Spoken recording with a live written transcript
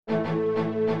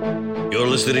You're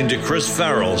listening to Chris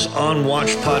Farrell's On Watch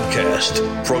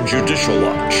podcast from Judicial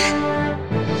Watch.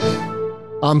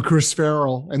 I'm Chris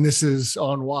Farrell, and this is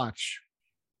On Watch.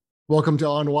 Welcome to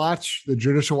On Watch, the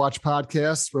Judicial Watch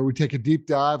podcast, where we take a deep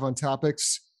dive on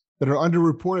topics that are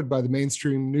underreported by the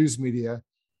mainstream news media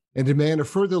and demand a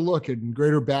further look at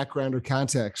greater background or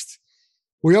context.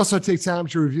 We also take time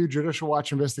to review Judicial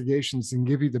Watch investigations and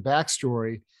give you the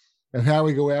backstory of how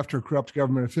we go after corrupt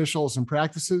government officials and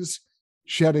practices,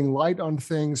 shedding light on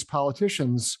things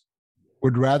politicians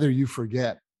would rather you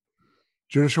forget.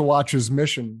 Judicial Watch's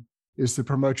mission is to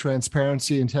promote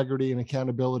transparency, integrity, and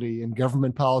accountability in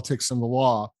government politics and the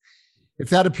law. If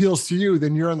that appeals to you,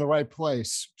 then you're in the right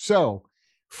place. So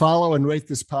follow and rate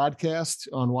this podcast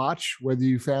on Watch, whether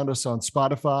you found us on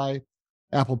Spotify,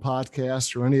 Apple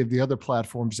Podcasts, or any of the other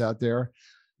platforms out there.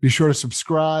 Be sure to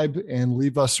subscribe and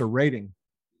leave us a rating.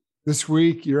 This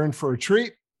week, you're in for a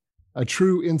treat, a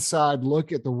true inside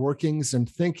look at the workings and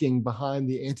thinking behind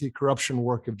the anti-corruption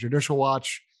work of Judicial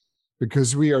Watch,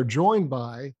 because we are joined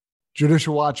by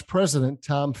Judicial Watch President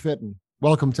Tom Fitton.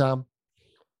 Welcome, Tom.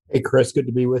 Hey, Chris, good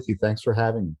to be with you. Thanks for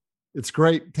having me. It's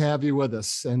great to have you with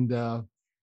us. And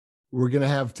we're going to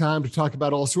have time to talk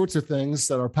about all sorts of things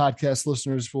that our podcast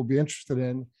listeners will be interested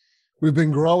in. We've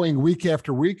been growing week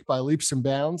after week by leaps and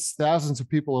bounds. Thousands of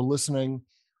people are listening,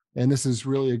 and this is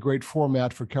really a great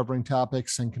format for covering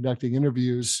topics and conducting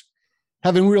interviews,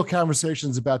 having real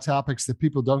conversations about topics that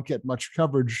people don't get much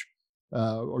coverage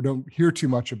or don't hear too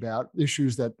much about,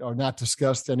 issues that are not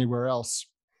discussed anywhere else.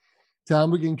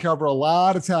 Tom, we can cover a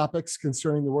lot of topics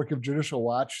concerning the work of Judicial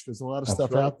Watch. There's a lot of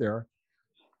stuff out there.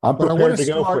 I'm prepared to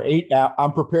go for 8 hours.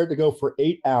 I'm prepared to go for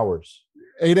 8 hours.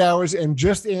 8 hours and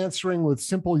just answering with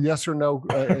simple yes or no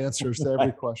answers to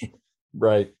every question.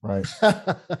 Right.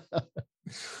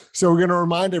 So we're going to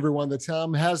remind everyone that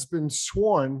Tom has been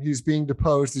sworn. He's being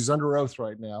deposed. He's under oath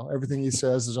right now. Everything he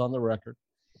says is on the record.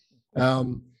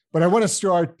 But I want to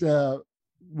start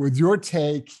with your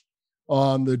take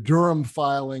on the Durham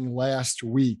filing last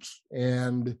week.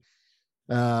 And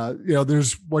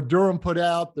there's what Durham put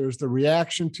out. There's the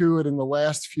reaction to it in the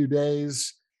last few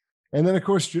days. And then, of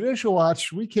course, Judicial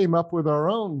Watch, we came up with our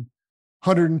own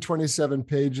 127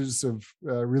 pages of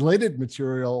related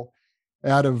material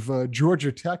out of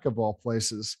Georgia Tech, of all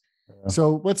places. Yeah.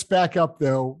 So let's back up,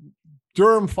 though.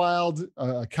 Durham filed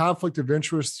a conflict of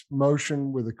interest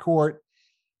motion with the court.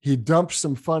 He dumped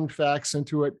some fun facts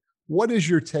into it. What is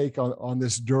your take on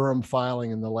this Durham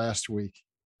filing in the last week?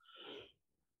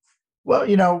 Well,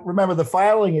 remember the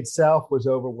filing itself was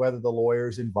over whether the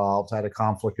lawyers involved had a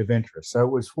conflict of interest. So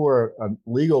it was for a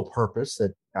legal purpose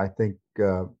that I think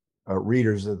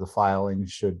readers of the filing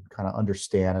should kind of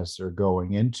understand as they're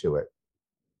going into it.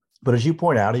 But as you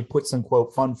point out, he put some,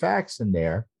 quote, fun facts in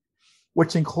there,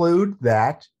 which include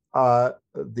that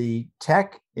the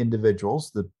tech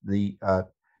individuals, the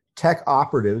tech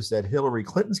operatives that Hillary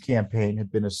Clinton's campaign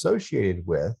had been associated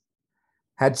with,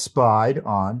 had spied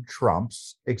on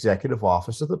Trump's executive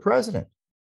office of the president.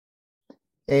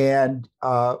 And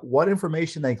what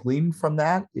information they gleaned from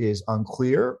that is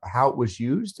unclear. How it was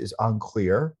used is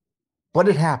unclear, but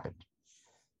it happened.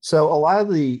 So a lot of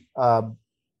the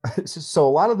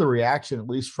reaction, at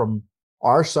least from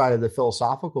our side of the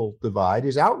philosophical divide,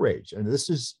 is outrage. And this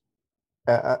is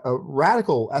a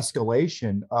radical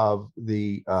escalation of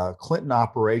the Clinton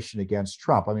operation against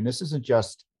Trump. I mean, this isn't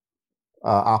just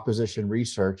opposition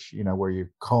research, where you're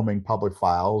combing public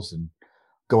files and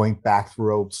going back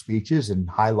through old speeches and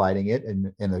highlighting it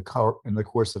in the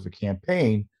course of a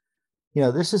campaign.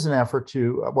 This is an effort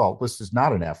to, this is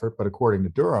not an effort, but according to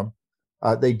Durham,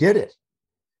 they did it.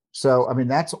 So, I mean,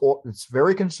 it's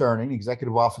very concerning. The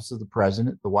executive office of the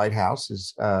president, the White House,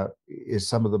 is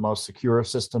some of the most secure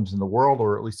systems in the world,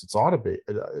 or at least it ought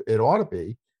to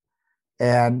be.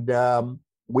 And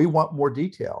we want more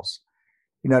details.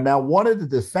 Now, one of the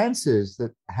defenses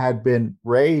that had been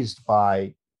raised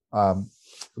by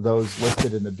those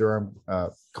listed in the Durham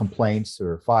complaints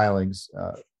or filings,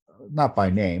 not by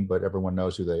name, but everyone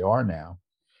knows who they are now,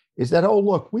 is that, oh,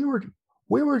 look, we were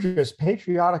just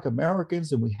patriotic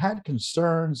Americans and we had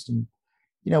concerns and,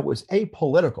 it was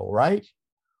apolitical, right?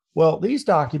 Well, these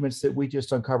documents that we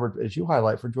just uncovered, as you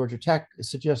highlight for Georgia Tech,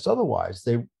 suggest otherwise.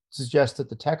 They suggest that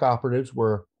the tech operatives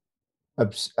were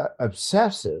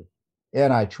obsessive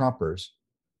anti-Trumpers,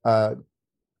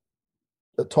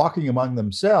 talking among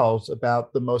themselves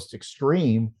about the most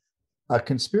extreme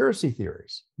conspiracy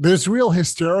theories. There's real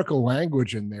hysterical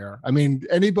language in there. I mean,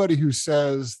 anybody who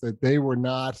says that they were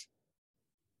not,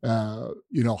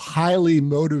 highly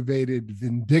motivated,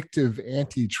 vindictive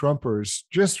anti-Trumpers,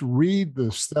 just read the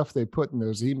stuff they put in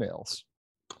those emails.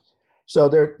 So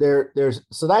that's to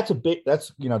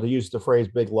use the phrase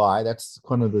big lie, that's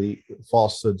one of the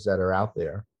falsehoods that are out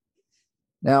there.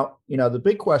 Now, the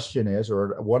big question is,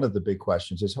 or one of the big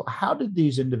questions is, how did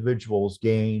these individuals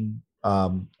gain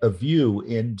a view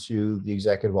into the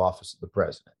executive office of the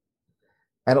president?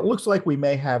 And it looks like we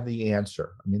may have the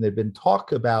answer. I mean, they've been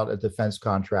talk about a defense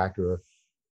contractor,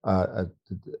 a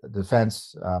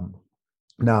defense.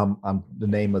 Now, the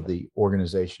name of the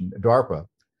organization, DARPA,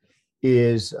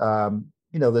 is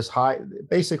this high,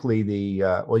 basically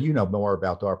you know more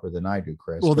about DARPA than I do,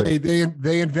 Chris. Well,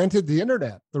 they invented the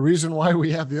internet. The reason why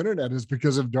we have the internet is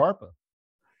because of DARPA.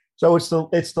 So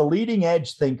it's the leading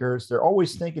edge thinkers. They're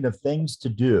always thinking of things to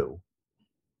do.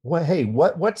 Well, hey,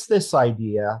 what's this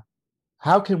idea?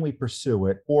 How can we pursue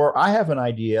it? Or I have an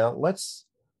idea. Let's,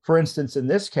 for instance, in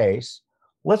this case,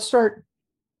 let's start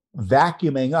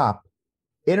vacuuming up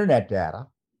internet data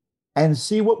and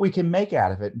see what we can make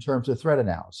out of it in terms of threat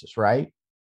analysis, right?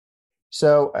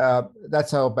 So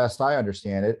that's how best I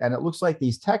understand it. And it looks like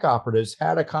these tech operatives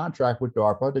had a contract with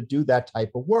DARPA to do that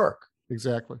type of work.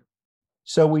 Exactly.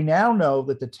 So we now know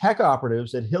that the tech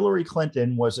operatives that Hillary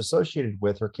Clinton was associated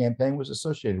with, her campaign was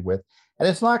associated with, and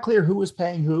it's not clear who was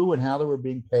paying who and how they were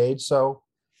being paid. So,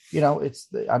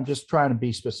 I'm just trying to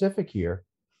be specific here,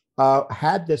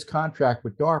 had this contract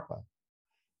with DARPA.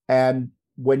 And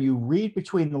when you read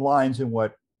between the lines in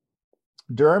what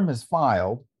Durham has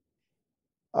filed,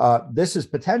 this is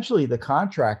potentially the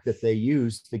contract that they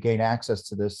used to gain access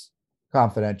to this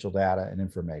confidential data and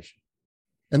information.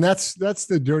 And that's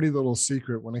the dirty little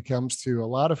secret when it comes to a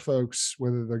lot of folks,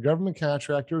 whether they're government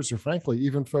contractors or frankly,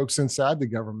 even folks inside the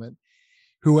government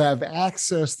who have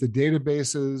access to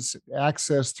databases,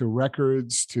 access to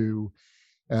records, to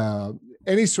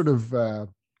any sort of,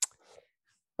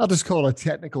 I'll just call it a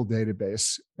technical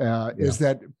database, is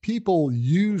that people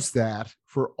use that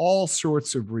for all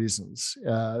sorts of reasons.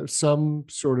 Some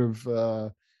sort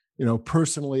of,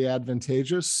 personally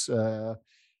advantageous,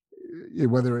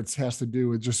 whether it has to do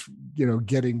with just,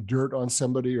 getting dirt on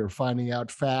somebody or finding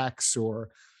out facts or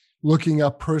looking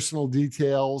up personal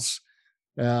details,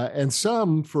 and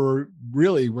some for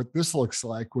really what this looks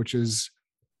like, which is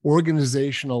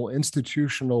organizational,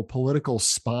 institutional, political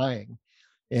spying.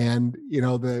 And,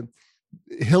 the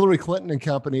Hillary Clinton and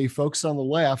company, folks on the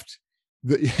left,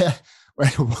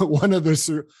 one of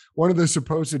the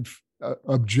supposed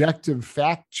objective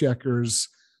fact checkers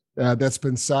that's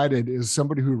been cited is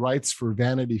somebody who writes for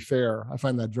Vanity Fair. I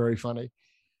find that very funny.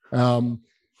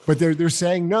 But they're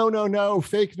saying, no,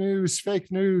 fake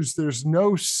news. There's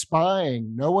no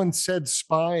spying. No one said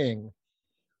spying.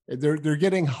 They're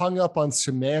getting hung up on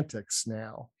semantics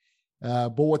now.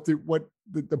 But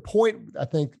the point, I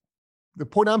think, the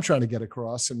point I'm trying to get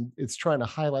across, and it's trying to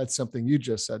highlight something you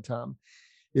just said, Tom,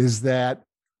 is that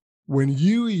when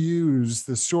you use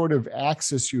the sort of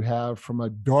access you have from a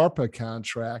DARPA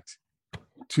contract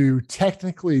to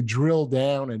technically drill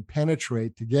down and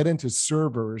penetrate to get into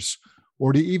servers,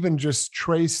 or to even just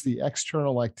trace the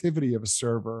external activity of a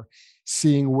server,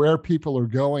 seeing where people are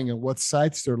going and what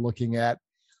sites they're looking at,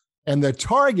 and the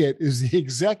target is the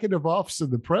executive office of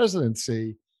the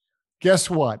presidency, guess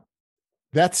what?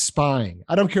 That's spying.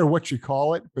 I don't care what you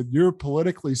call it, but you're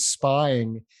politically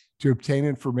spying to obtain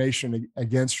information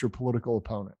against your political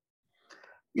opponent.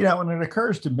 And it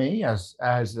occurs to me as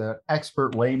an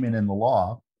expert layman in the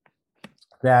law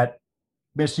that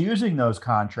misusing those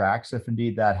contracts, if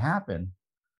indeed that happened,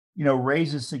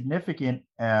 raises significant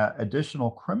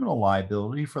additional criminal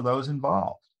liability for those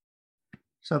involved.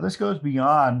 So this goes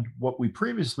beyond what we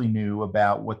previously knew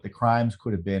about what the crimes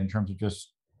could have been in terms of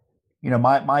just,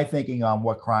 my thinking on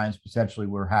what crimes potentially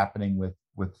were happening with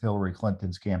Hillary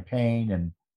Clinton's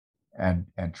campaign and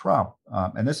Trump.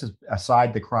 And this is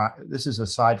aside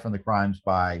from the crimes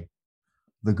by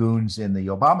the goons in the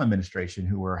Obama administration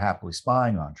who were happily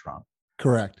spying on Trump.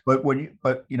 Correct. But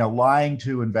lying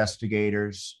to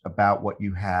investigators about what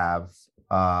you have,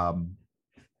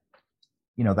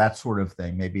 that sort of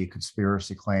thing, maybe a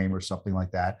conspiracy claim or something like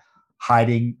that,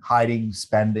 hiding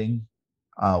spending,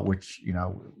 which,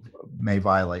 may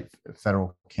violate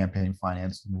federal campaign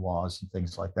finance laws and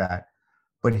things like that.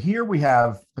 But here we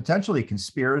have potentially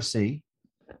conspiracy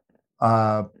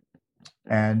and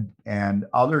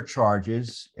other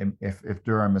charges, if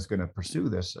Durham is going to pursue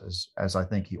this as I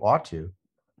think he ought to,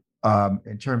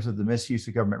 in terms of the misuse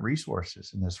of government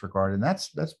resources in this regard. And that's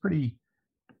pretty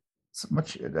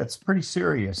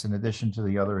serious in addition to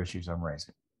the other issues I'm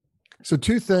raising. So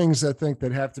two things I think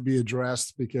that have to be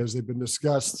addressed because they've been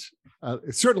discussed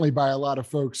certainly by a lot of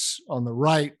folks on the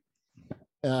right,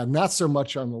 not so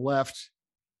much on the left.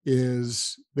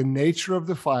 is the nature of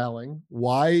the filing.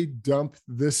 Why dump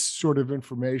this sort of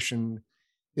information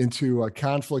into a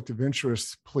conflict of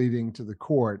interest pleading to the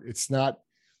court? It's not,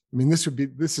 I mean, this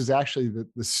is actually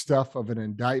the stuff of an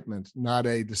indictment, not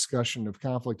a discussion of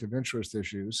conflict of interest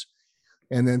issues.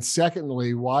 And then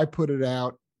secondly, why put it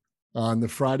out on the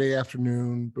Friday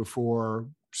afternoon before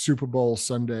Super Bowl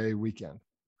Sunday weekend?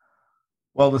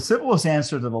 Well, the simplest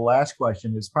answer to the last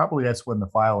question is probably that's when the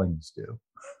filings due.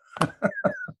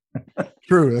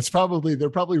 True. They're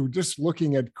probably just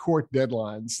looking at court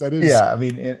deadlines. That is. Yeah. I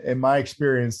mean, in my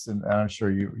experience, and I'm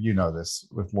sure you know this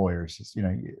with lawyers, is,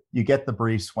 you get the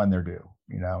briefs when they're due,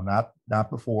 not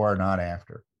before, not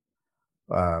after.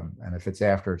 And if it's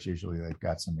after, it's usually they've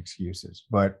got some excuses.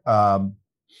 But,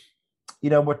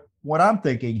 what I'm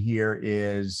thinking here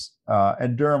is,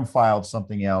 and Durham filed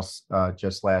something else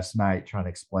just last night trying to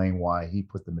explain why he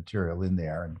put the material in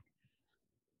there. And,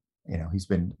 he's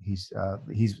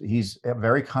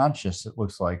very conscious, it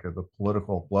looks like, of the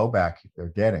political blowback they're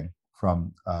getting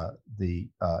from the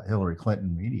Hillary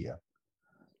Clinton media.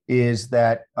 Is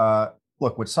that,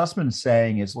 look, what Sussman's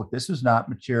saying is, look, this is not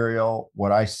material.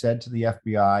 What I said to the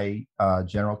FBI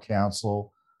general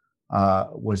counsel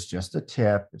was just a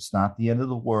tip. It's not the end of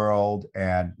the world,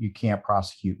 and you can't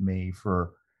prosecute me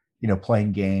for,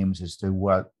 playing games as to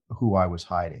who I was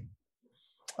hiding.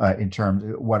 In terms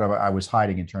of what I was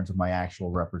hiding in terms of my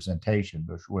actual representation,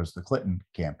 which was the Clinton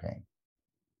campaign.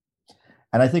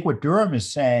 And I think what Durham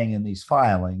is saying in these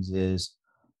filings is,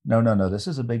 no, this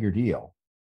is a bigger deal,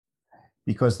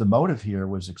 because the motive here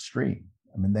was extreme.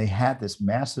 I mean, they had this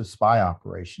massive spy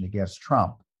operation against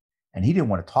Trump, and he didn't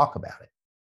want to talk about it.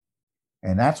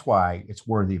 And that's why it's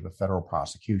worthy of a federal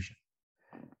prosecution.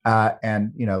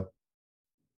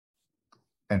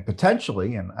 And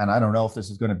potentially, and I don't know if this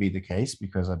is going to be the case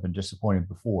because I've been disappointed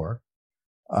before,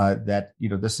 that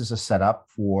this is a setup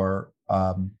for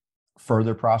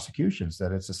further prosecutions,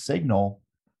 that it's a signal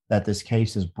that this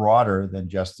case is broader than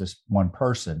just this one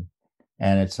person,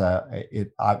 and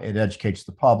it educates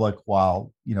the public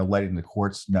while letting the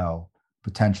courts know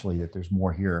potentially that there's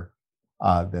more here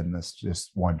than this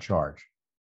just one charge.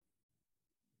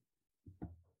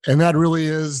 And that really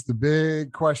is the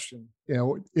big question.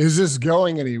 Is this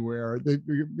going anywhere?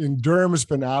 Durham has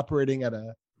been operating at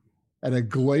a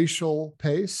glacial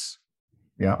pace.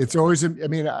 Yeah, it's always.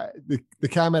 The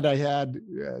comment I had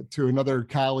to another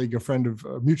colleague,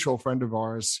 a mutual friend of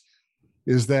ours,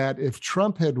 is that if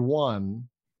Trump had won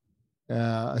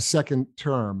a second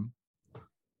term,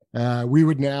 we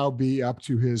would now be up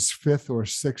to his fifth or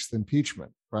sixth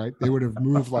impeachment. Right? They would have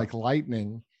moved like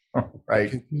lightning.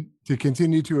 Right. To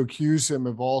continue to accuse him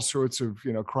of all sorts of,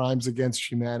 crimes against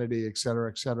humanity, et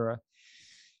cetera, et cetera.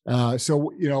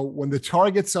 So, when the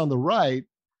target's on the right,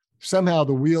 somehow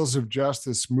the wheels of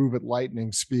justice move at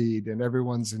lightning speed, and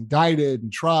everyone's indicted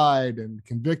and tried and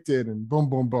convicted, and boom,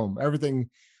 boom, boom. Everything,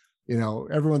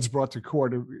 everyone's brought to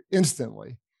court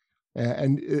instantly.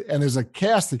 And there's a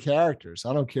cast of characters.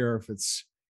 I don't care if it's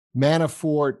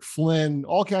Manafort, Flynn,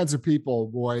 all kinds of people.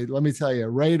 Boy, let me tell you,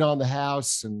 raid on the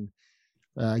house and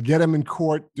get him in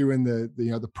court doing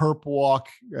the perp walk.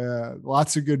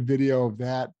 Lots of good video of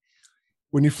that.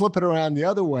 When you flip it around the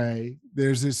other way,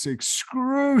 there's this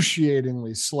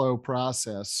excruciatingly slow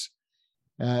process,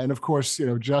 and of course,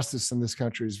 justice in this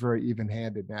country is very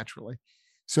even-handed naturally.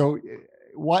 So,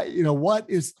 what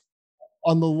is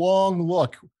on the long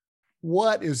look?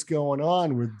 What is going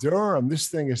on with Durham? This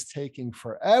thing is taking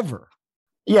forever.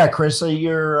 Yeah, Chris, so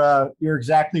you're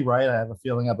exactly right. I have a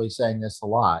feeling I'll be saying this a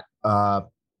lot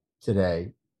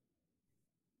today.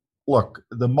 Look,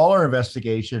 the Mueller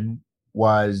investigation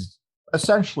was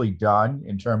essentially done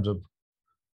in terms of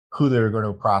who they're going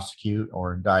to prosecute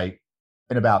or indict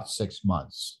in about 6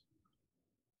 months.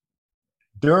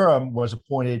 Durham was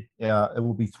appointed, it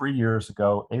will be 3 years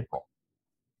ago, April.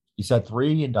 He's had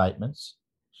 3 indictments,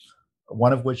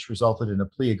 one of which resulted in a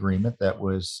plea agreement that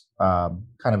was kind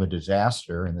of a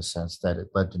disaster in the sense that it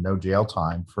led to no jail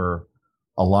time for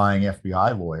a lying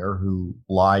FBI lawyer who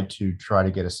lied to try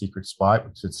to get a secret spy,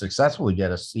 to successfully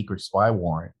get a secret spy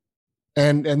warrant.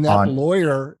 And that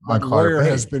lawyer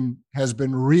has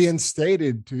been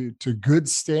reinstated to good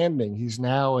standing. He's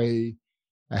now a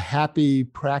happy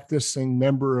practicing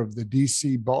member of the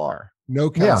DC bar. No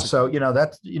consequence.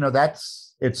 Yeah, so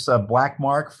it's a black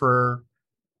mark for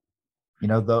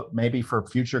maybe for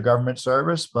future government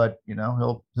service, but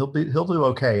he'll do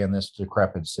okay in this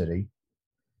decrepit city.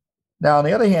 Now, on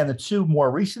the other hand, the 2 more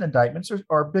recent indictments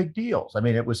are big deals. I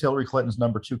mean, it was Hillary Clinton's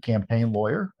number 2 campaign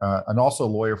lawyer, and also a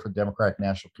lawyer for the Democratic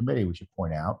National Committee, we should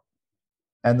point out,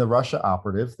 and the Russia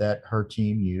operative that her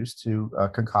team used to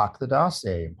concoct the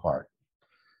dossier in part.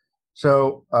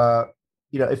 So,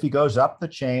 if he goes up the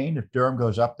chain, if Durham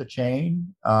goes up the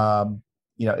chain,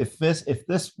 if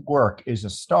this work is a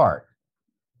start,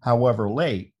 however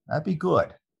late, that'd be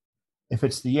good. If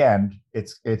it's the end,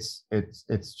 it's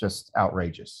just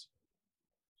outrageous.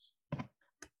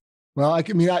 Well,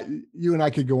 you and I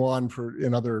could go on for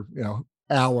another,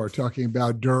 hour talking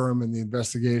about Durham and the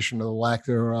investigation or the lack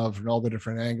thereof and all the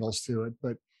different angles to it.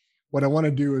 But what I want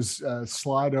to do is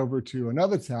slide over to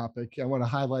another topic. I want to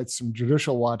highlight some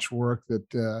Judicial Watch work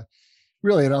that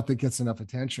really I don't think gets enough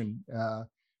attention.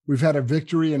 We've had a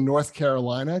victory in North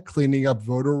Carolina cleaning up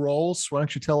voter rolls. Why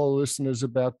don't you tell our listeners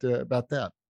about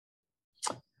that?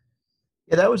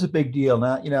 Yeah, that was a big deal.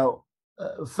 Now,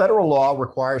 federal law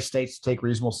requires states to take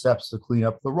reasonable steps to clean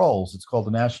up the rolls. It's called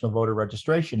the National Voter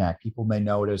Registration Act. People may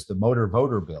know it as the Motor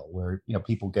Voter Bill, where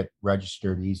people get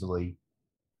registered easily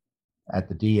at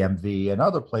the DMV and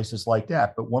other places like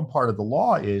that. But one part of the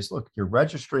law is, look, you're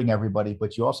registering everybody,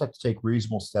 but you also have to take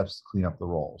reasonable steps to clean up the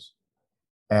rolls.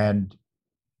 And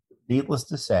needless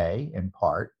to say, in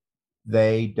part,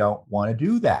 they don't want to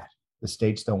do that. The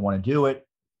states don't want to do it.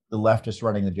 The leftists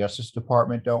running the Justice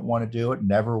Department don't want to do it,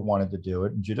 never wanted to do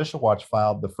it. And Judicial Watch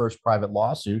filed the first private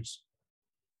lawsuits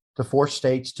to force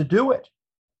states to do it.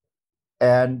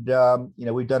 And,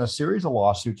 we've done a series of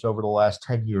lawsuits over the last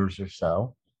 10 years or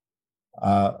so.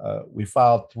 We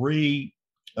filed 3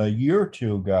 a year or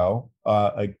 2 ago,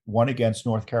 one against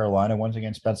North Carolina, one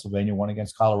against Pennsylvania, one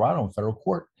against Colorado in federal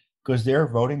court, because their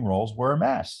voting rolls were a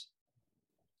mess.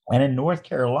 And in North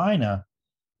Carolina,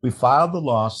 we filed the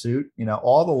lawsuit.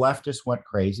 All the leftists went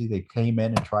crazy. They came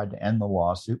in and tried to end the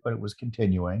lawsuit, but it was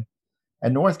continuing.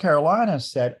 And North Carolina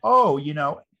said,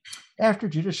 after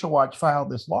Judicial Watch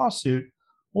filed this lawsuit,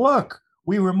 look,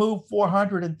 we removed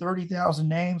 430,000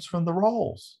 names from the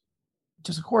rolls, which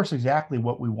is, of course, exactly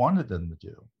what we wanted them to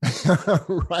do.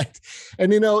 Right.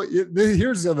 And,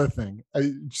 here's the other thing.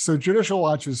 So Judicial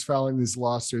Watch is filing these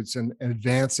lawsuits and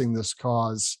advancing this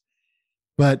cause.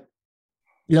 But,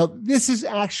 this is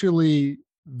actually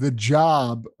the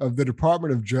job of the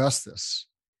Department of Justice.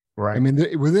 Right. I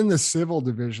mean, within the civil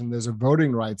division, there's a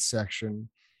voting rights section.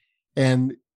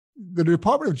 And the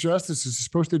Department of Justice is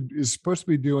supposed to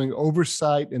be doing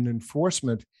oversight and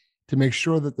enforcement to make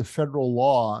sure that the federal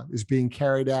law is being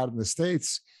carried out in the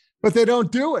states, but they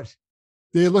don't do it.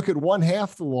 They look at one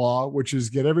half the law, which is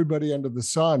get everybody under the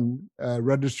sun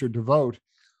registered to vote,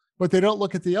 but they don't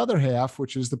look at the other half,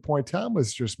 which is the point Tom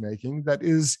was just making, that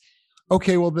is,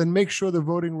 okay, well, then make sure the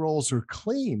voting rolls are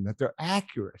clean, that they're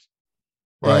accurate.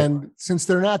 Right. And since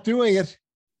they're not doing it,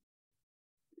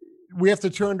 we have to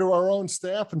turn to our own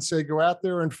staff and say, go out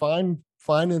there and find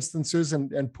instances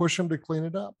and push them to clean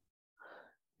it up.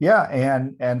 Yeah.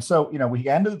 And so, we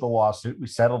ended the lawsuit. We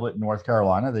settled it in North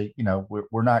Carolina.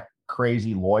 We're not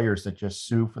crazy lawyers that just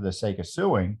sue for the sake of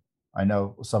suing. I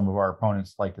know some of our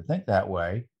opponents like to think that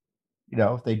way.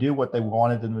 If they do what they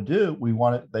wanted them to do,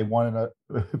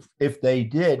 if they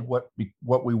did what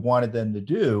we wanted them to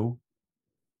do,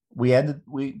 we end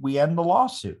the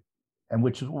lawsuit. And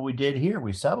which is what we did here.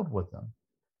 We settled with them.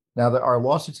 Now our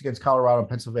lawsuits against Colorado and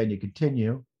Pennsylvania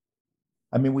continue.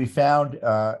 I mean, we found,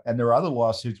 and there are other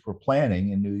lawsuits we're planning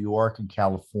in New York and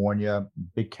California,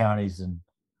 big counties in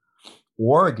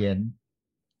Oregon.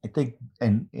 I think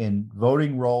in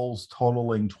voting rolls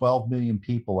totaling 12 million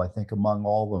people, I think among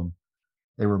all of them,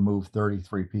 they removed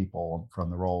 33 people from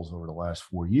the rolls over the last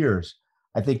 4 years.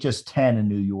 I think just 10 in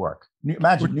New York.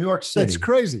 Imagine New York City. That's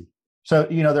crazy. So,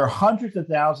 there are hundreds of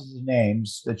thousands of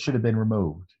names that should have been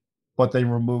removed, but they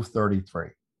removed 33.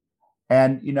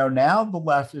 And, now the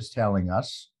left is telling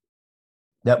us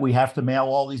that we have to mail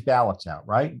all these ballots out,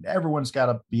 right? Everyone's got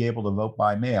to be able to vote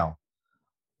by mail.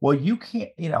 Well, you can't,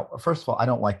 first of all, I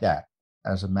don't like that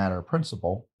as a matter of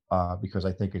principle, because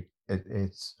I think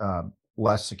it's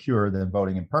less secure than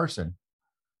voting in person.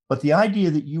 But the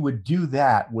idea that you would do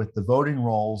that with the voting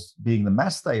rolls being the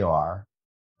mess they are,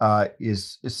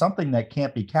 is something that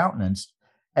can't be countenanced,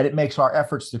 and it makes our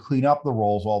efforts to clean up the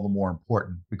rolls all the more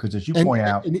important because, as you point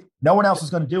out, no one else is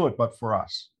going to do it but for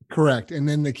us. Correct. And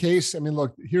in the case,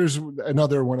 look, here's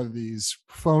another one of these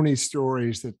phony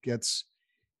stories that gets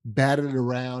batted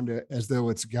around as though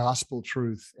it's gospel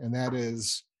truth, and that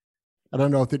is, I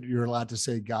don't know if you're allowed to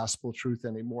say gospel truth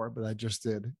anymore, but I just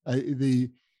did.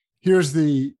 Here's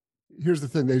the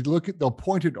thing. They'll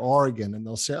point at Oregon and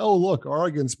they'll say, oh, look,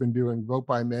 Oregon's been doing vote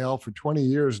by mail for 20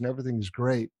 years and everything's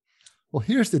great. Well,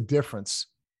 here's the difference.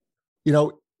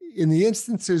 In the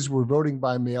instances where voting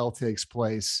by mail takes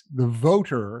place, the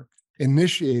voter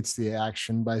initiates the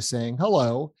action by saying,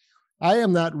 hello, I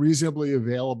am not reasonably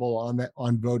available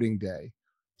on voting day.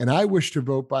 and I wish to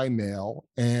vote by mail,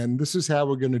 and this is how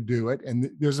we're going to do it. And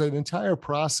there's an entire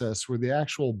process where the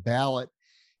actual ballot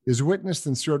is witnessed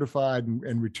and certified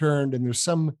and returned, and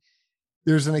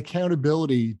there's an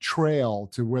accountability trail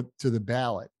to the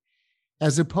ballot,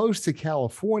 as opposed to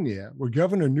California, where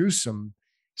Governor Newsom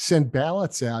sent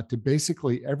ballots out to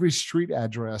basically every street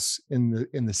address in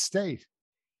the state.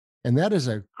 And that is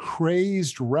a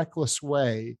crazed, reckless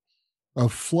way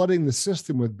of flooding the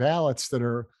system with ballots that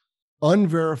are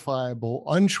unverifiable,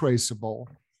 untraceable,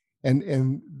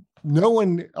 and no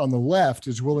one on the left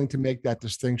is willing to make that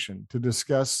distinction, to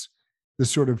discuss the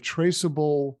sort of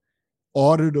traceable,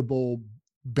 auditable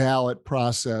ballot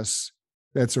process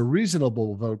that's a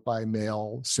reasonable vote by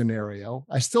mail scenario.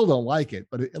 I still don't like it,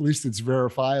 but at least it's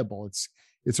verifiable.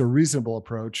 It's a reasonable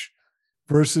approach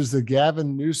versus the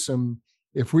Gavin Newsom,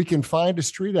 if we can find a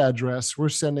street address, we're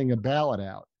sending a ballot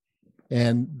out.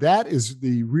 And that is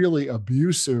the really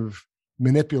abusive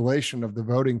manipulation of the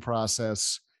voting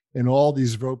process in all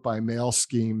these vote by mail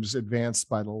schemes advanced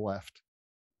by the left.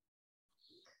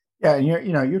 Yeah, and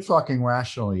you're talking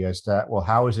rationally as to, well,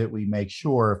 how is it we make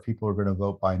sure if people are going to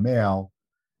vote by mail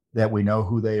that we know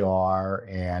who they are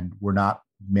and we're not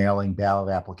mailing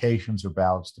ballot applications or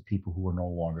ballots to people who are no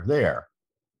longer there?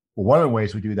 Well, one of the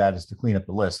ways we do that is to clean up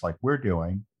the list like we're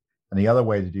doing. And the other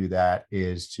way to do that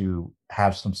is to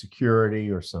have some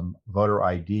security or some voter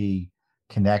ID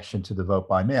connection to the vote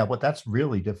by mail. But that's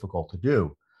really difficult to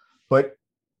do. But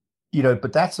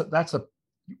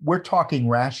we're talking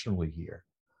rationally here.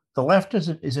 The left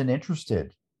isn't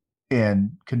interested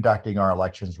in conducting our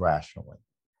elections rationally.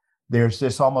 There's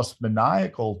this almost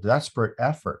maniacal, desperate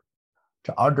effort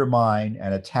to undermine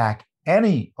and attack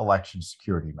any election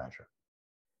security measure.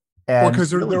 And because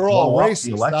they're all racist,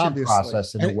 the election obviously.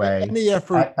 process in a way any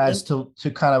effort as to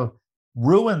kind of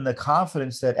ruin the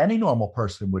confidence that any normal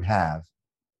person would have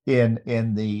in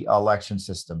the election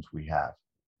systems we have.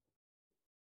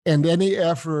 And any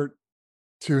effort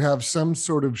to have some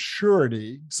sort of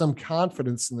surety, some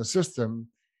confidence in the system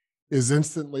is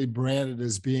instantly branded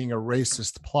as being a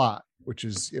racist plot, which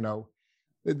is,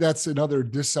 that's another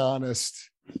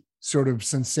dishonest sort of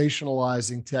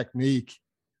sensationalizing technique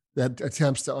that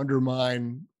attempts to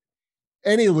undermine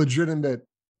any legitimate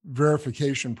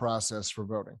verification process for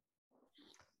voting.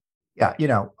 Yeah,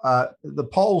 the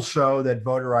polls show that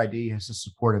voter ID has the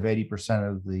support of 80%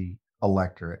 of the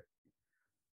electorate.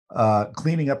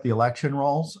 Cleaning up the election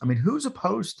rolls, I mean, who's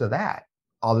opposed to that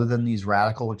other than these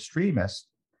radical extremists?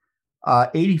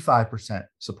 85%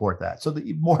 support that. So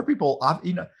the more people,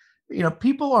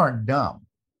 people aren't dumb,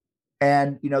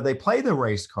 and they play the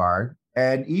race card.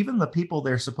 And even the people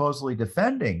they're supposedly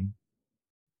defending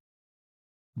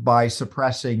by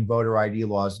suppressing voter ID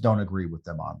laws don't agree with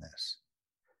them on this.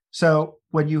 So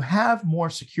when you have more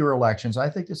secure elections, I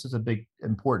think this is a big,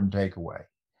 important takeaway.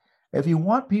 If you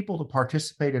want people to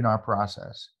participate in our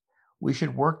process, we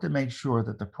should work to make sure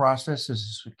that the process is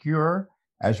as secure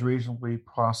as reasonably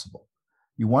possible.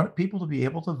 You want people to be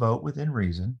able to vote within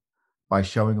reason by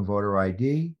showing a voter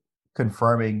ID,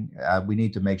 confirming we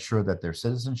need to make sure that their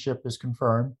citizenship is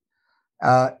confirmed.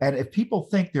 And if people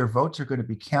think their votes are going to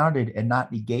be counted and not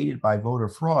negated by voter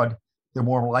fraud, they're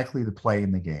more likely to play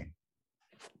in the game.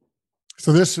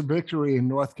 So this victory in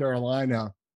North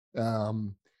Carolina,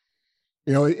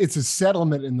 it's a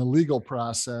settlement in the legal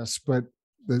process, but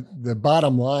the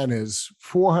bottom line is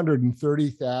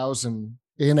 430,000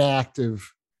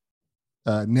 inactive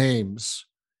names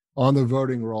on the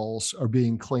voting rolls are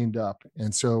being cleaned up.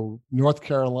 And so North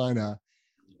Carolina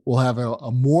will have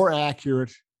a more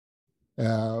accurate,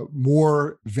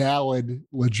 more valid,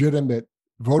 legitimate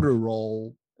voter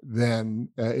roll than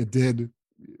it did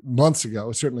months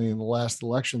ago, certainly in the last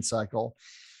election cycle.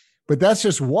 But that's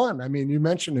just one. I mean, you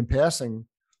mentioned in passing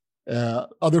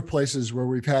other places where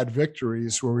we've had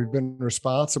victories, where we've been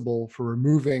responsible for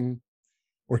removing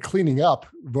or cleaning up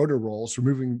voter rolls,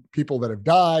 removing people that have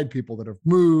died, people that have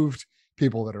moved,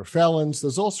 people that are felons.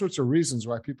 There's all sorts of reasons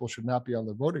why people should not be on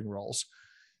the voting rolls.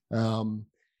 Los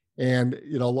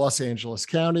Angeles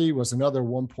County was another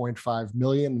 1.5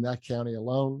 million in that county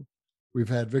alone. We've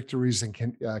had victories in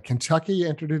Kentucky,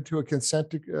 entered into a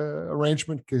consent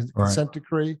arrangement, consent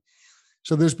decree.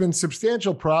 So there's been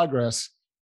substantial progress.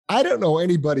 I don't know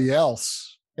anybody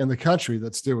else in the country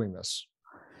that's doing this.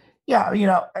 Yeah,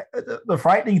 the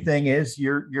frightening thing is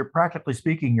you're practically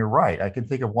speaking, you're right. I can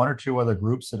think of one or two other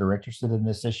groups that are interested in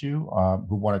this issue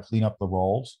who want to clean up the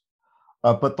rolls.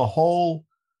 But the whole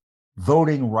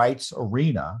voting rights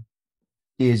arena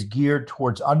is geared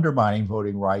towards undermining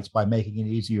voting rights by making it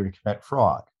easier to commit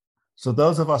fraud. So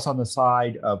those of us on the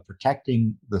side of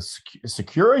protecting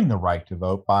securing the right to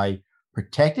vote by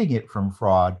protecting it from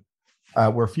fraud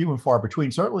were few and far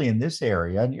between, certainly in this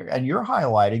area. And you're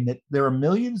highlighting that there are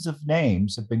millions of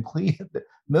names have been cleaned,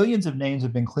 millions of names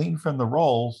have been cleaned from the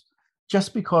rolls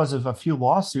just because of a few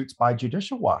lawsuits by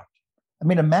Judicial Watch. I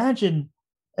mean, imagine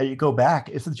you go back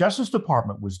if the Justice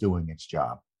Department was doing its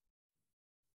job.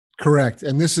 Correct.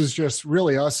 And this is just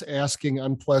really us asking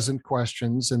unpleasant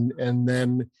questions. And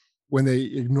then when they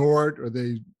ignore it or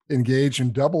they engage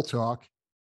in double talk,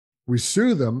 we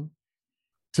sue them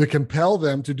to compel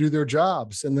them to do their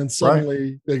jobs. And then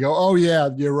suddenly they go, oh yeah,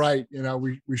 you're right.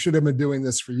 We should have been doing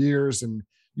this for years and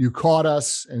you caught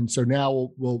us. And so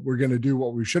now we're going to do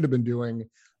what we should have been doing,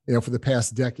 for the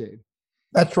past decade.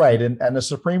 That's right. And the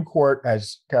Supreme Court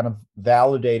has kind of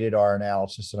validated our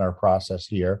analysis and our process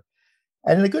here.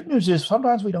 And the good news is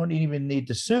sometimes we don't even need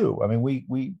to sue. I mean,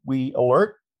 we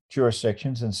alert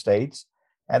jurisdictions and states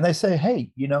and they say,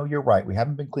 hey, you're right. We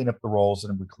haven't been cleaning up the rolls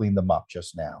and we cleaned them up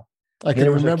just now.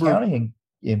 There was a county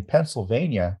in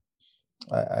Pennsylvania.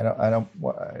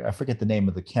 I forget the name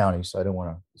of the county, so I don't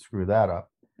want to screw that up.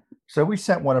 So we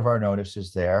sent one of our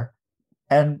notices there.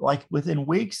 And like within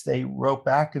weeks, they wrote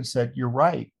back and said, you're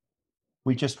right.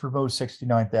 We just removed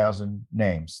 69,000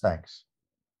 names. Thanks.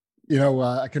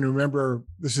 I can remember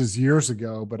this is years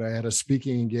ago, but I had a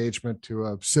speaking engagement to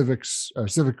a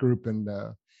civic group in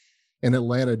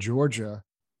Atlanta, Georgia.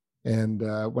 And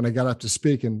when I got up to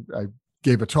speak, and I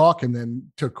gave a talk and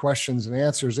then took questions and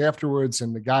answers afterwards,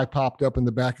 and the guy popped up in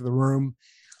the back of the room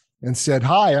and said,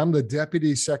 hi, I'm the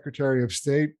Deputy Secretary of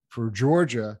State for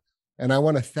Georgia, and I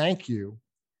want to thank you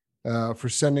for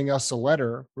sending us a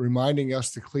letter reminding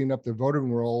us to clean up the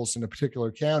voting rolls in a particular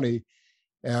county.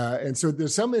 And so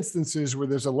there's some instances where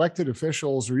there's elected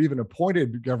officials or even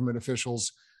appointed government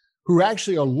officials who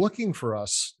actually are looking for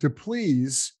us to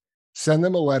please send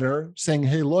them a letter saying,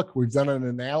 hey, look, we've done an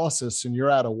analysis and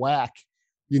you're out of whack.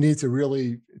 You need to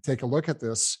really take a look at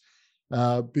this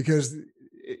because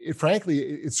frankly,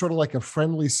 it's sort of like a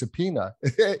friendly subpoena.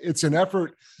 It's an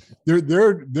effort.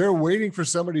 They're waiting for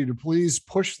somebody to please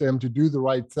push them to do the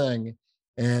right thing.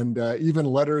 And even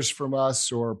letters from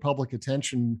us or public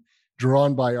attention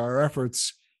drawn by our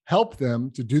efforts help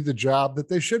them to do the job that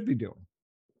they should be doing.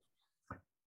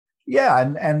 Yeah,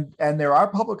 and there are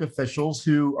public officials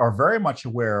who are very much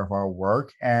aware of our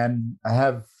work and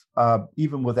have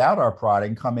even without our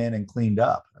prodding come in and cleaned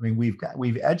up. I mean,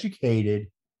 we've educated,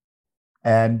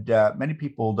 and many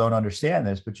people don't understand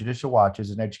this, but Judicial Watch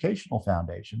is an educational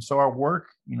foundation. So our work,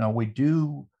 we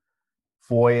do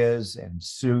FOIAs and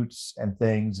suits and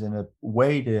things in a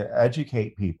way to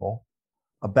educate people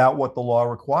about what the law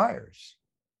requires.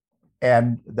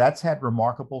 And that's had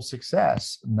remarkable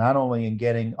success, not only in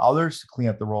getting others to clean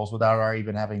up the rolls without our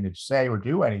even having to say or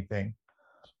do anything,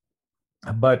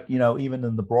 but, even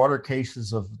in the broader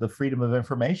cases of the Freedom of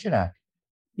Information Act,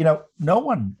 no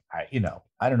one, I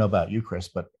don't know about you, Chris,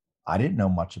 but I didn't know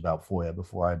much about FOIA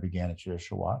before I began at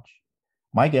Judicial Watch.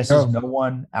 My guess is no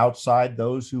one outside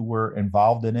those who were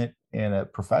involved in it in a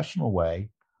professional way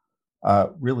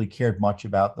really cared much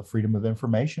about the Freedom of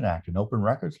Information Act and open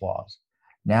records laws.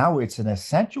 Now it's an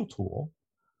essential tool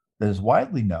that is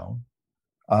widely known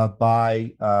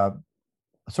by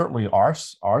certainly our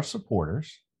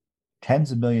supporters,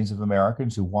 tens of millions of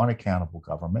Americans who want accountable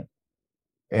government,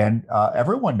 and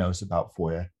everyone knows about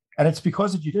FOIA, and it's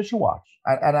because of Judicial Watch.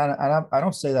 And I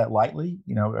don't say that lightly.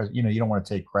 You don't want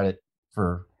to take credit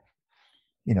for,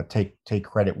 take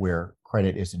credit where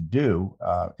credit isn't due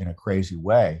in a crazy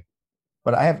way.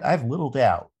 But I have little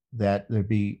doubt that there'd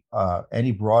be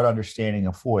any broad understanding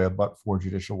of FOIA, but for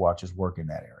Judicial Watch's work in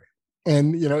that area.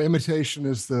 And, imitation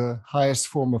is the highest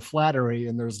form of flattery.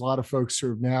 And there's a lot of folks who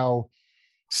have now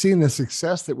seen the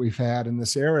success that we've had in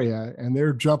this area, and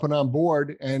they're jumping on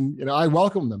board. And, I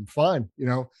welcome them. Fine.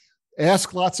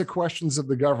 Ask lots of questions of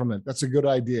the government. That's a good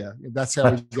idea. That's how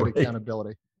we get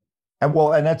accountability. And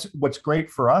that's what's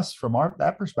great for us from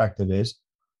that perspective is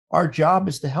our job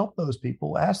is to help those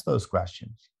people ask those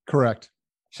questions. Correct.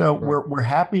 So we're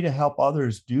happy to help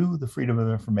others do the Freedom of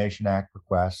Information Act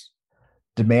requests,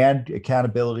 demand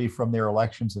accountability from their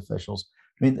elections officials.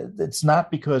 I mean, it's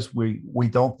not because we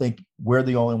don't think we're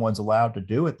the only ones allowed to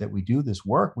do it that we do this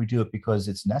work. We do it because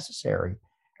it's necessary.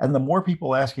 And the more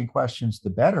people asking questions, the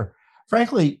better.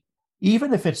 Frankly,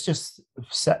 even if it's just,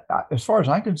 as far as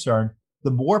I'm concerned,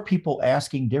 the more people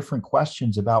asking different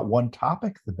questions about one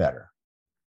topic, the better.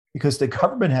 Because the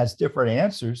government has different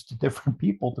answers to different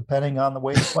people depending on the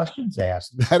way the question's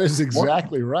asked. That is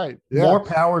exactly right. Yeah. More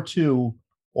power to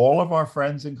all of our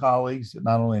friends and colleagues,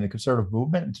 not only in the conservative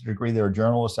movement, and to the degree there are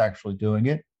journalists actually doing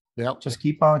it. Yep. Just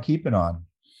keep on keeping on.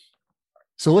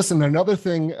 So listen, another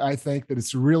thing I think that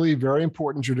it's really very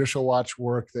important Judicial Watch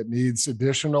work that needs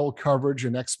additional coverage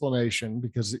and explanation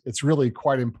because it's really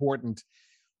quite important.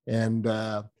 And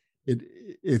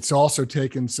it's also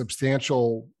taken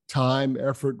substantial time,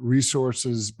 effort,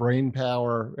 resources, brain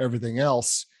power, everything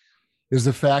else, is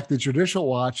the fact that Judicial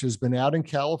Watch has been out in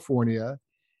California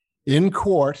in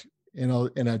court in a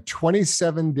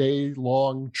 27-day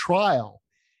long trial.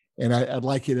 And I'd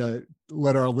like you to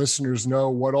let our listeners know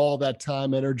what all that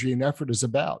time, energy, and effort is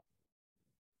about.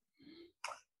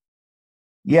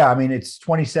 Yeah, I mean, it's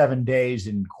 27 days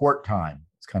in court time.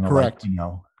 It's kind of correct,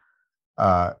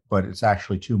 like, but it's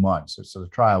actually 2 months. So the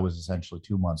trial was essentially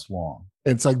 2 months long.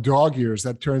 It's like dog years.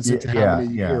 That turns into how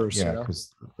many years? Yeah,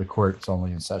 because the court's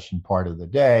only in session part of the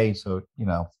day. So,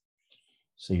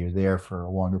 so you're there for a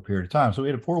longer period of time. So we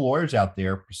had 4 lawyers out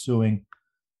there pursuing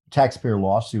taxpayer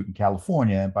lawsuit in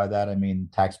California. And by that, I mean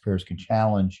taxpayers can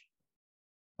challenge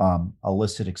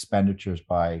illicit expenditures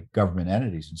by government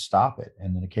entities and stop it.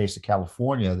 And in the case of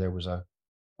California, there was a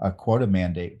quota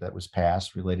mandate that was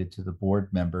passed related to the board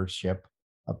membership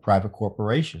of private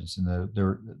corporations. And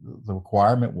the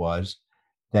requirement was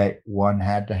that one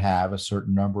had to have a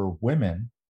certain number of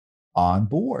women on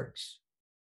boards.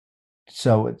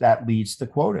 So that leads to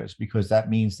quotas, because that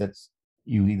means that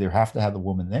you either have to have the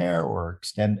woman there or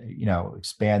expand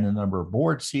the number of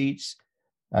board seats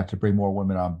to bring more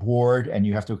women on board. And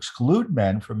you have to exclude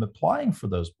men from applying for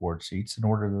those board seats in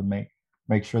order to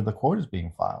make sure the quota is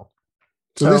being filed.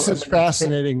 So this is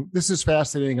fascinating. This is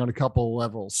fascinating on a couple of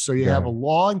levels. So you have a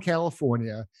law in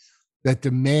California that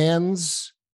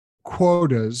demands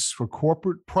quotas for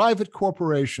private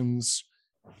corporations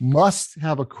must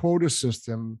have a quota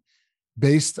system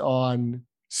based on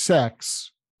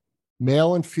sex,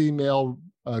 male and female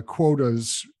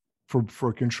quotas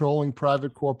for controlling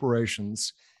private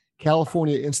corporations.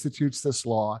 California institutes this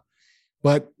law.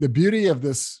 But the beauty of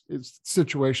this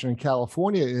situation in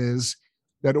California is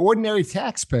that ordinary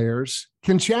taxpayers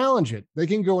can challenge it. They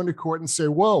can go into court and say,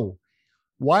 whoa,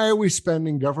 why are we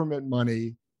spending government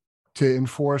money to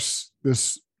enforce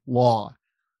this law?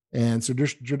 And so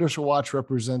Judicial Watch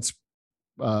represents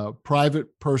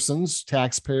private persons,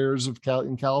 taxpayers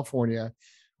in California,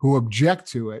 who object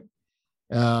to it.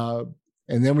 And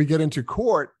then we get into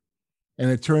court,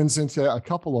 and it turns into a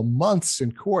couple of months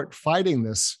in court fighting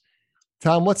this.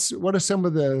 Tom, what are some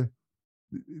of the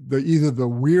either the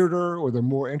weirder or the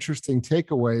more interesting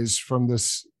takeaways from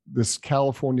this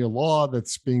California law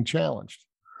that's being challenged?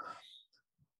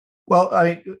 Well,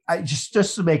 I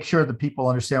just to make sure that people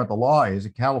understand what the law is,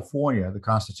 in California, the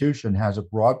Constitution has a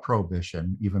broad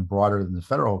prohibition, even broader than the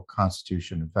federal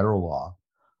Constitution and federal law,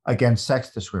 against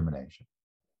sex discrimination.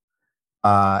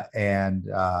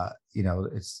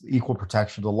 It's equal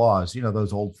protection of the laws,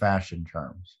 those old-fashioned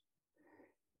terms.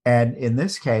 And in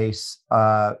this case,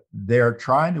 they're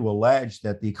trying to allege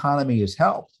that the economy is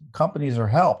helped, companies are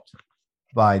helped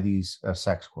by these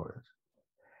sex quotas.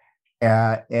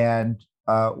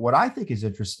 What I think is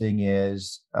interesting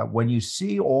is when you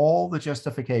see all the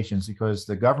justifications, because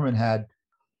the government had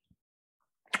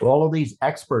all of these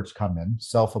experts come in,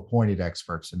 self-appointed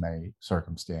experts in many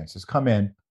circumstances, come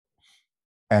in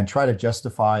and try to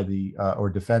justify or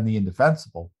defend the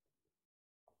indefensible.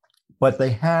 But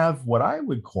they have what I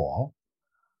would call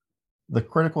the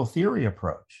critical theory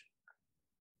approach,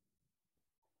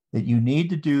 that you need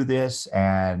to do this,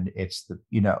 and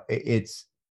it's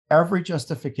every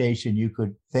justification you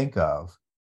could think of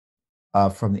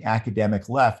from the academic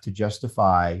left to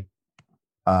justify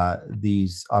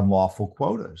these unlawful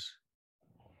quotas.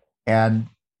 And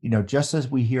just as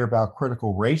we hear about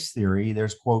critical race theory,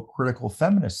 there's, quote, critical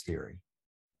feminist theory,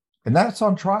 and that's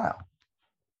on trial.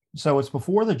 So it's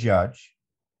before the judge,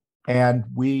 and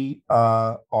we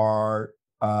are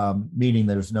meaning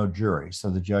there's no jury, so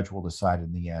the judge will decide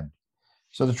in the end.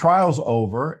 So the trial's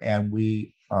over, and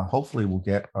we hopefully will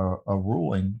get a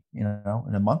ruling, in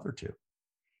a month or two.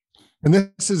 And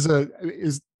this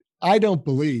is I don't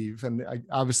believe, and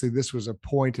obviously this was a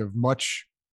point of much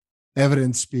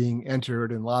evidence being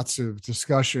entered and lots of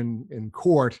discussion in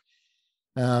court.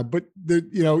 But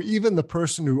even the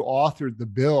person who authored the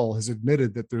bill has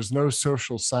admitted that there's no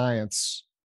social science,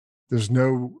 there's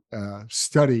no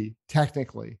study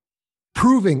technically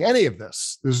proving any of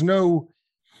this. There's no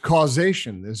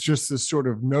causation. There's just this sort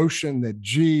of notion that,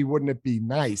 gee, wouldn't it be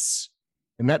nice?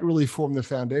 And that really formed the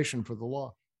foundation for the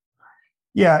law.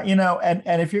 Yeah,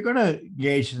 and if you're going to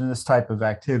engage in this type of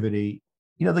activity,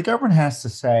 the government has to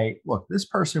say, look, this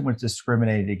person was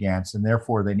discriminated against, and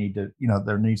therefore they need to,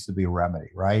 there needs to be a remedy,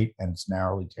 right? And it's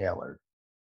narrowly tailored.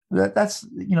 That's,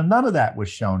 none of that was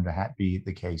shown to be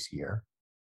the case here.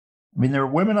 I mean, there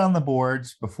were women on the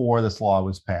boards before this law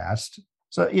was passed.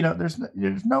 So, there's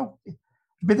no,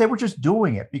 but they were just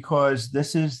doing it because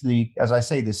this is as I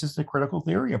say, this is the critical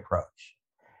theory approach.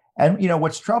 And,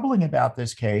 what's troubling about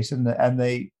this case, and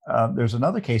there's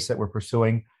another case that we're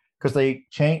pursuing because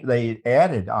they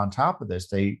added on top of this,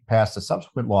 they passed a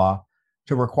subsequent law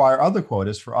to require other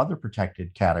quotas for other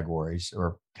protected categories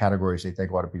or categories they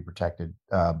think ought to be protected.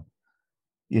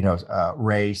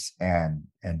 Race and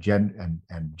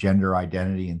gender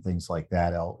identity and things like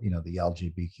that. The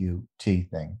LGBTQ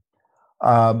thing.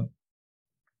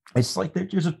 It's like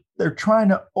they're trying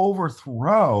to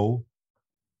overthrow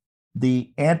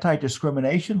the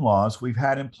anti-discrimination laws we've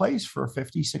had in place for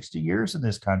 50, 60 years in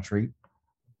this country.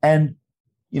 And,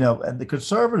 and the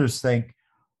conservatives think,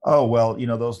 oh, well,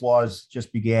 those laws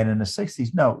just began in the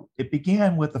 60s. No, it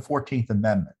began with the 14th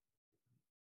Amendment,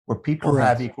 where people Correct.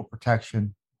 have equal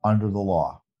protection under the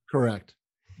law. Correct.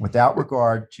 Without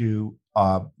regard to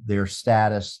their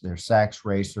status, their sex,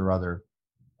 race, or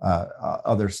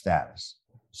other status.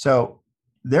 So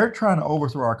they're trying to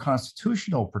overthrow our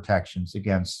constitutional protections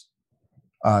against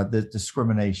the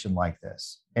discrimination like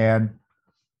this. And,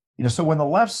 so when the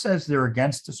left says they're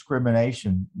against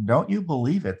discrimination, don't you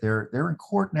believe it? They're in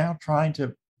court now trying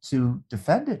to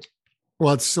defend it.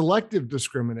 Well, it's selective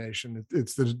discrimination.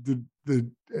 It's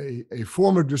a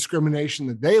form of discrimination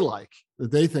that they like,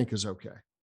 that they think is okay.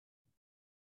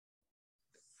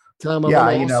 Tom, it's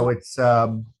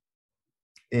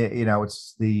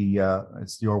the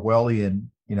Orwellian.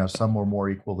 Some are more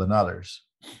equal than others.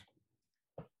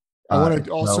 I want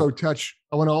to also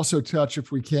touch,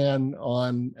 if we can,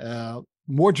 on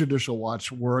more Judicial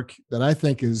Watch work that I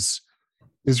think is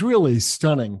really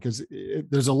stunning, because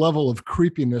there's a level of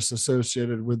creepiness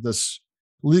associated with this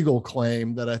legal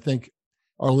claim that I think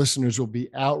our listeners will be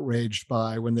outraged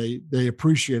by when they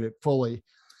appreciate it fully.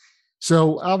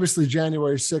 So obviously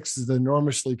January 6th is an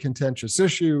enormously contentious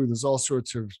issue. There's all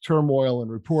sorts of turmoil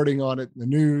and reporting on it in the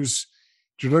news.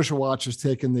 Judicial Watch has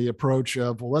taken the approach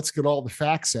of, well, let's get all the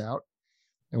facts out.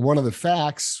 And one of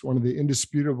the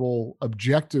indisputable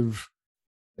objective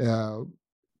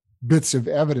bits of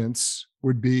evidence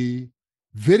would be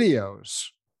videos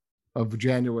of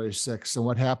January 6th and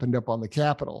what happened up on the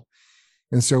Capitol.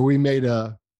 And so we made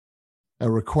a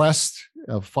request,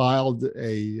 filed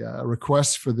a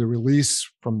request for the release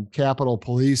from Capitol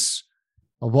Police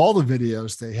of all the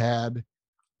videos they had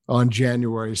on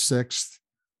January 6th.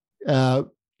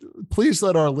 Please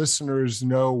let our listeners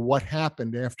know what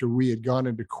happened after we had gone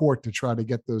into court to try to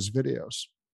get those videos.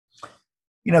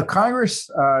 Congress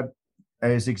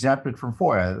is exempted from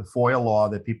FOIA. The FOIA law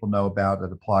that people know about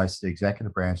that applies to the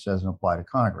executive branch doesn't apply to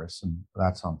Congress, and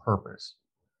that's on purpose.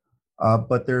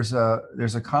 But there's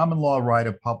a common law right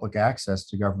of public access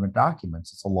to government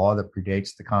documents. It's a law that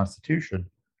predates the Constitution.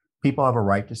 People have a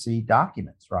right to see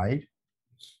documents, right?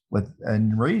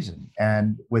 Within reason.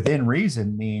 And within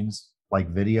reason means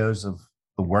like videos of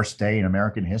the worst day in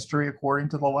American history, according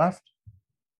to the left.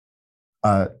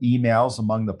 Emails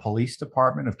among the police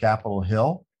department of Capitol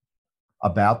Hill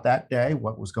about that day,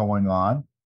 what was going on.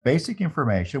 Basic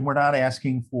information. We're not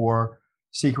asking for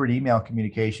secret email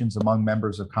communications among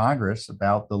members of Congress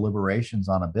about deliberations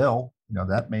on a bill.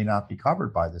 That may not be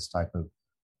covered by this type of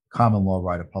common law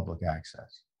right of public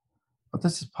access. But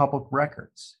this is public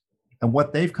records. And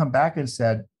what they've come back and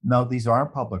said, no, these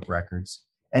aren't public records.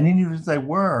 And even if they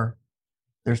were,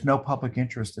 there's no public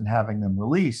interest in having them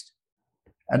released.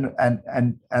 And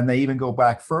they even go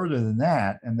back further than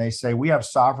that. And they say, we have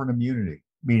sovereign immunity,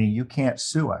 meaning you can't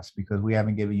sue us because we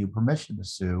haven't given you permission to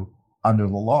sue under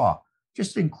the law.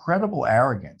 Just incredible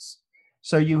arrogance.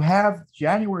 So you have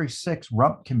January 6th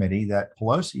rump committee that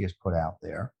Pelosi has put out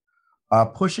there,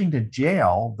 pushing to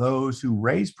jail those who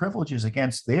raise privileges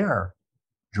against their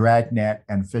dragnet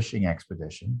and fishing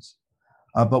expeditions.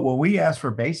 But when we ask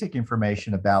for basic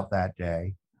information about that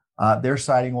day, they're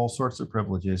citing all sorts of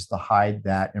privileges to hide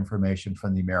that information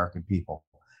from the American people.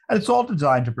 And it's all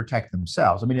designed to protect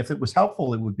themselves. I mean, if it was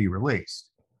helpful, it would be released.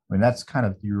 I mean, that's kind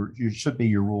of should be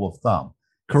your rule of thumb.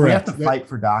 Correct. If we have to fight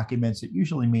for documents, it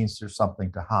usually means there's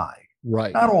something to hide.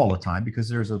 Right. Not all the time, because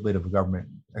there's a bit of government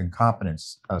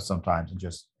incompetence sometimes in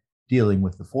just dealing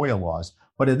with the FOIA laws.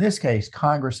 But in this case,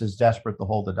 Congress is desperate to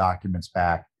hold the documents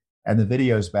back and the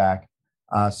videos back.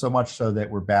 So much so that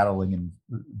we're battling them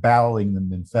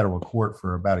in federal court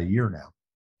for about a year now.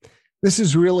 This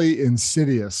is really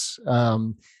insidious.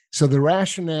 So the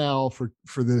rationale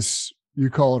for this, you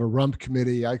call it a rump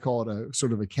committee, I call it a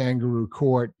sort of a kangaroo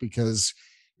court, because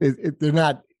they're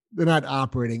not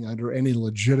operating under any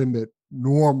legitimate,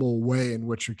 normal way in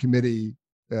which a committee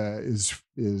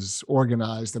is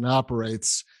organized and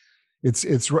operates.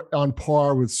 it's on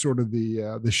par with sort of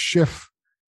the Schiff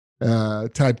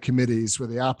type committees where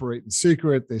they operate in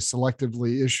secret. They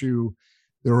selectively issue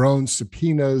their own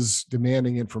subpoenas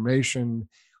demanding information.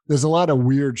 There's a lot of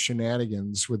weird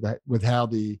shenanigans with that, with how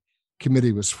the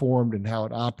committee was formed and how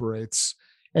it operates,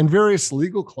 and various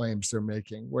legal claims they're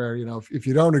making where, if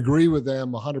you don't agree with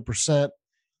them 100%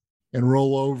 and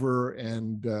roll over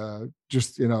and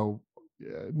just,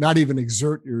 not even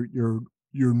exert your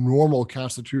normal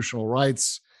constitutional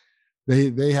rights,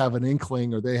 they have an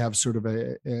inkling, or they have sort of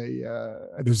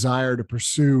a desire to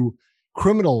pursue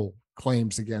criminal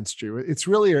claims against you. It's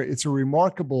really it's a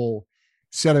remarkable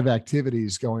set of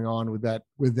activities going on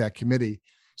with that committee.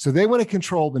 So they want to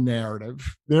control the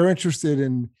narrative. They're interested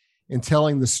in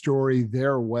telling the story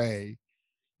their way,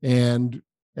 and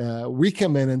we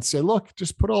come in and say, look,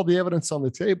 just put all the evidence on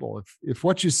the table. If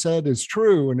what you said is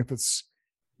true, and if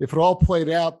it all played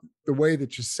out the way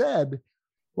that you said,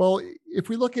 well, if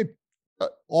we look at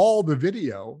all the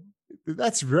video,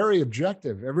 that's very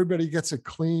objective. Everybody gets a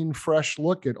clean, fresh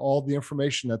look at all the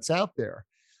information that's out there.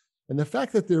 And the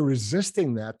fact that they're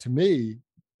resisting that, to me,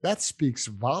 that speaks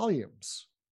volumes.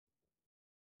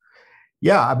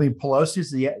 Yeah, I mean,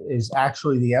 Pelosi is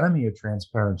actually the enemy of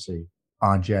transparency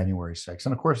on January 6th.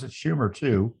 And of course, it's Schumer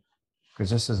too,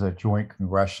 because this is a joint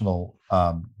congressional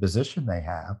position they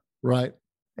have. Right.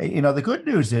 The good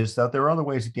news is that there are other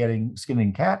ways of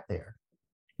skinning cat there.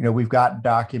 We've got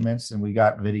documents and we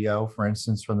got video, for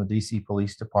instance, from the DC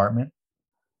Police Department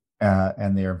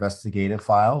and their investigative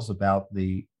files about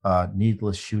the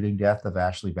needless shooting death of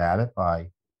Ashley Babbitt by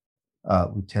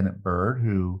Lieutenant Byrd,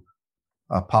 who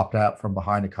popped out from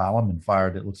behind a column and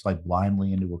fired, it looks like,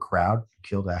 blindly into a crowd,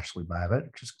 killed Ashley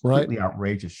Babbitt, which is completely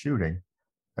outrageous shooting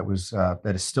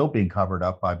that is still being covered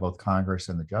up by both Congress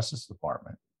and the Justice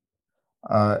Department.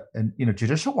 And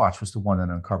Judicial Watch was the one that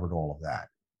uncovered all of that.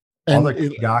 And other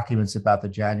key documents about the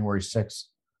January 6th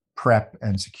prep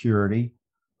and security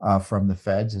from the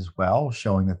feds as well,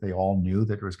 showing that they all knew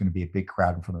that there was going to be a big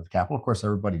crowd in front of the Capitol. Of course,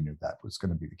 everybody knew that was going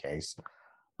to be the case,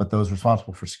 but those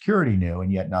responsible for security knew,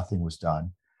 and yet nothing was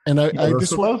done. And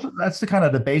that's the kind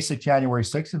of the basic January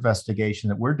 6th investigation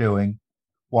that we're doing,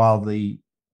 while the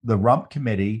Rump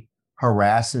Committee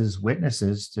harasses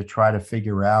witnesses to try to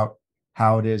figure out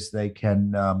how it is they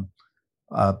can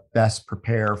best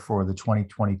prepare for the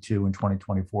 2022 and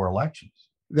 2024 elections.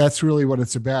 That's really what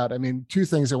it's about. I mean, two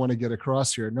things I want to get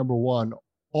across here. Number one,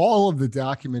 all of the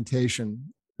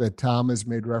documentation that Tom has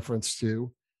made reference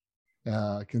to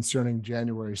concerning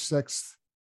January 6th,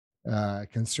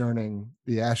 concerning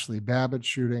the Ashley Babbitt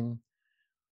shooting,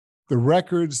 the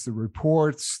records, the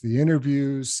reports, the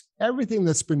interviews, everything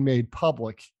that's been made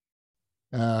public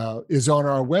is on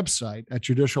our website at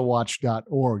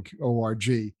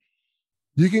judicialwatch.org.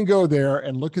 You can go there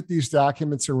and look at these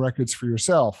documents and records for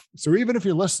yourself. So even if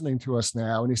you're listening to us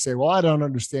now and you say, well, I don't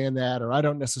understand that, or I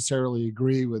don't necessarily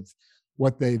agree with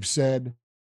what they've said,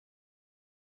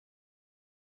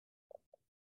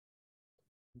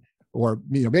 or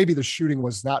maybe the shooting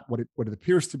was not what it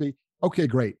appears to be. Okay,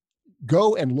 great.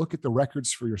 Go and look at the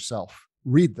records for yourself.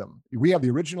 Read them. We have the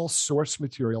original source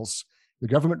materials, the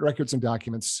government records and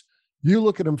documents. You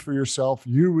look at them for yourself,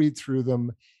 you read through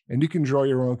them, and you can draw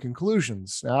your own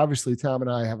conclusions. Now, obviously, Tom and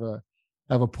I have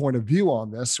a point of view on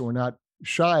this, so we're not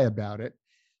shy about it.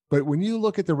 But when you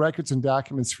look at the records and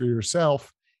documents for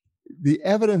yourself, the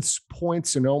evidence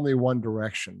points in only one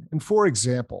direction. And for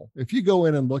example, if you go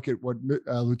in and look at what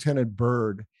Lieutenant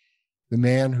Byrd, the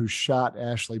man who shot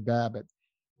Ashley Babbitt,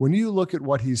 when you look at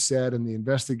what he said in the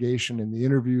investigation and the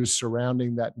interviews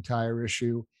surrounding that entire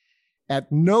issue,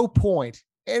 at no point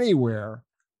anywhere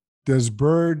does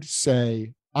Byrd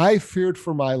say, I feared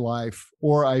for my life,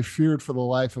 or I feared for the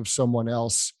life of someone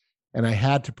else, and I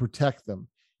had to protect them.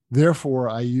 Therefore,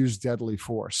 I used deadly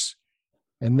force.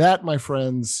 And that, my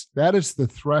friends, that is the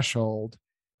threshold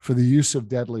for the use of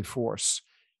deadly force.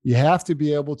 You have to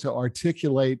be able to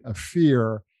articulate a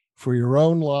fear for your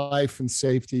own life and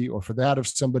safety, or for that of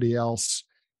somebody else.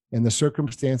 And the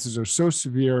circumstances are so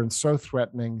severe and so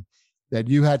threatening that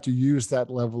you had to use that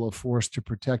level of force to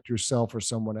protect yourself or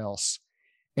someone else.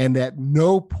 And at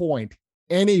no point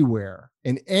anywhere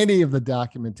in any of the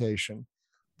documentation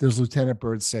does Lieutenant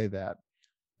Byrd say that.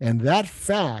 And that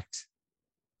fact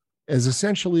is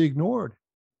essentially ignored.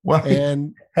 Well,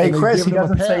 hey, Chris, he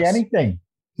doesn't say anything.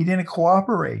 He didn't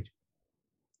cooperate.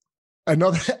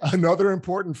 Another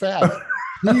important fact.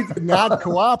 He did not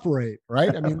cooperate,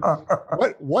 right? I mean,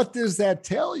 what does that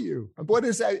tell you? What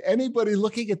is that? Anybody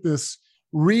looking at this,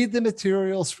 read the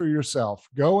materials for yourself.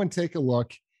 Go and take a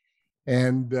look.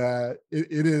 And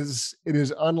it is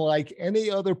unlike any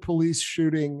other police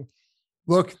shooting.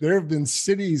 Look, there have been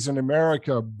cities in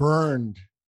America burned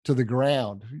to the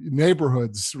ground,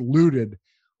 neighborhoods looted,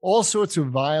 all sorts of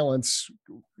violence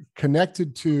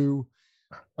connected to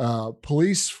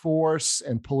police force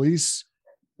and police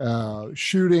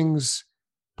shootings,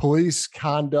 police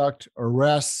conduct,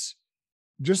 arrests.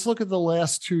 Just look at the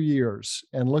last 2 years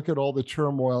and look at all the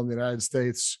turmoil in the United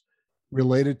States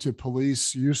related to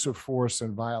police use of force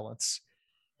and violence.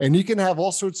 And you can have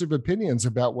all sorts of opinions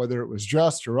about whether it was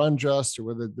just or unjust, or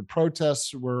whether the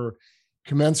protests were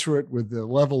commensurate with the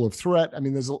level of threat. I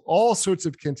mean, there's all sorts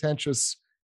of contentious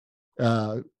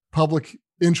public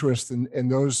interest in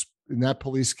that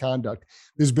police conduct.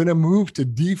 There's been a move to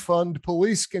defund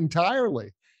police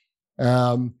entirely.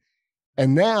 And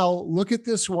now look at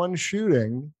this one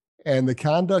shooting and the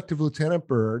conduct of Lieutenant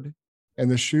Byrd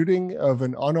and the shooting of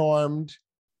an unarmed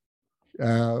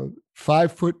 5'2",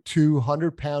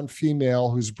 100-pound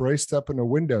female who's braced up in a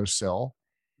windowsill.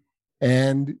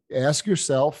 And ask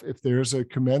yourself if there's a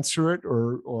commensurate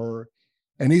or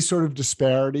any sort of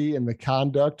disparity in the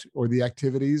conduct or the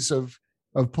activities of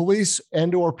police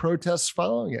and or protests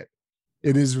following it.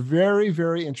 It is a very,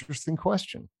 very interesting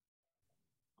question.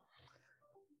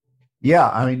 Yeah,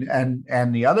 I mean,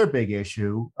 and the other big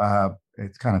issue,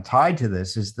 it's kind of tied to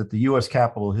this, is that the U.S.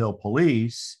 Capitol Hill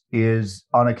Police is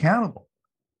unaccountable.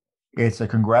 It's a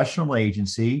congressional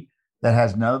agency that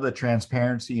has none of the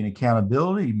transparency and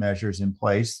accountability measures in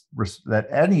place that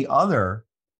any other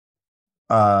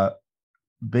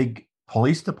big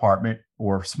police department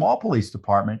or small police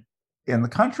department in the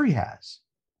country has.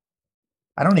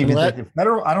 I don't even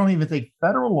think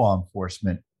federal law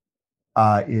enforcement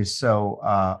is so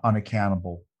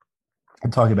unaccountable.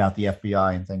 I'm talking about the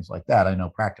FBI and things like that. I know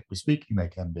practically speaking they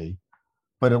can be,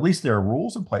 but at least there are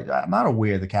rules in place. I'm not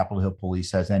aware the Capitol Hill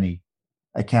Police has any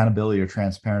accountability or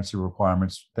transparency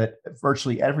requirements that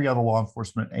virtually every other law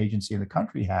enforcement agency in the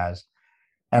country has.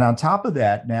 And on top of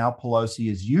that, now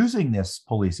Pelosi is using this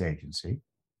police agency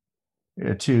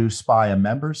to spy on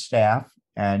members, staff,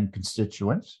 and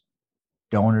constituents,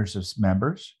 donors of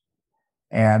members,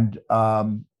 and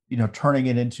turning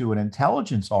it into an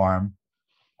intelligence arm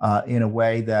in a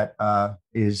way that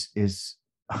is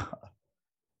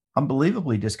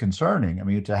unbelievably disconcerting. I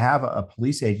mean, to have a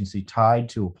police agency tied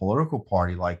to a political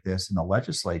party like this in the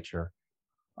legislature,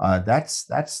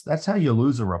 that's how you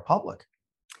lose a republic.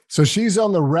 So she's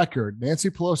on the record. Nancy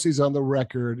Pelosi's on the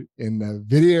record in a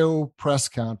video press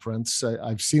conference.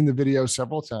 I've seen the video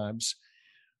several times,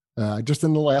 just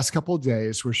in the last couple of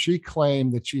days, where she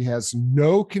claimed that she has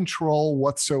no control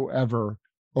whatsoever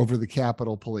over the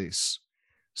Capitol Police.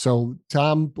 So,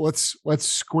 Tom, let's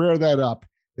square that up.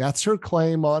 That's her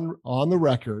claim on the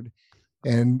record.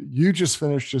 And you just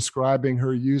finished describing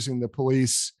her using the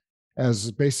police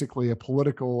as basically a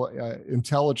political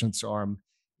intelligence arm.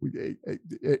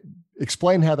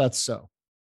 Explain how that's so.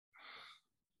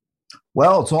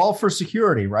 Well, it's all for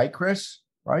security, right, Chris?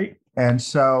 Right. And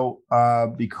so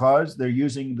because they're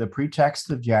using the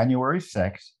pretext of January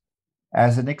 6th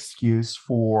as an excuse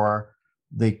for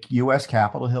the U.S.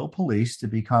 Capitol Hill Police to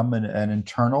become an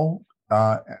internal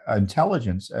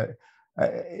intelligence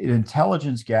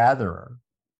gatherer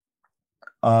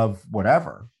of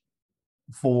whatever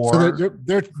for so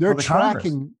they're for the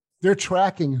tracking Congress. They're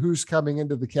tracking who's coming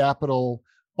into the Capitol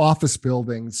office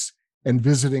buildings and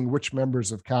visiting which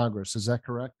members of Congress. Is that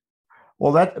correct?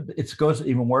 Well, it goes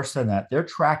even worse than that. They're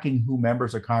tracking who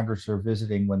members of Congress are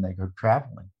visiting when they go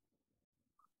traveling.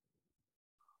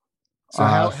 So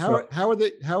how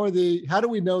do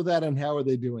we know that, and how are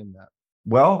they doing that?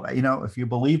 Well, if you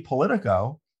believe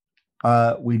Politico,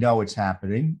 we know it's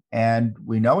happening, and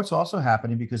we know it's also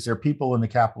happening because there are people in the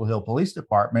Capitol Hill Police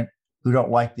Department who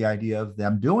don't like the idea of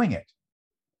them doing it.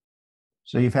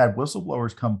 So you've had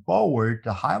whistleblowers come forward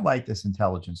to highlight this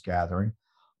intelligence gathering.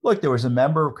 Look, there was a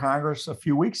member of Congress a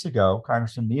few weeks ago,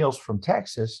 Congressman Niels from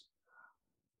Texas,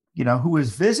 who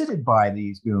was visited by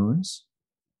these goons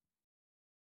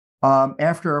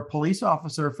after a police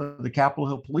officer for the Capitol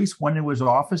Hill Police went into his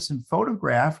office and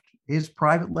photographed his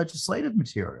private legislative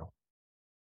material.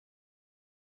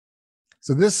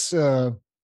 So this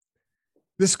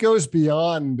goes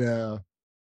beyond, the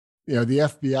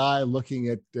FBI looking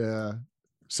at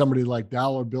somebody like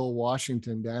Dollar Bill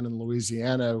Washington down in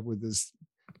Louisiana with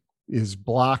his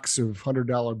blocks of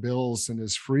 $100 bills in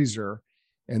his freezer,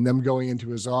 and them going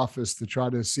into his office to try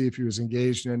to see if he was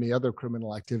engaged in any other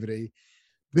criminal activity.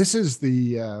 This is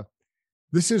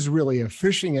really a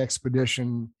fishing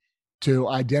expedition to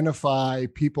identify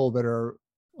people that are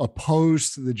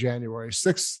opposed to the January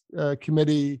 6th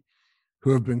committee,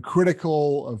 who have been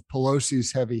critical of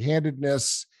Pelosi's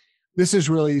heavy-handedness. This is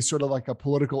really sort of like a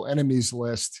political enemies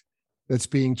list that's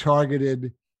being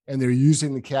targeted, and they're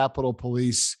using the Capitol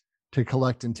Police to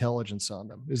collect intelligence on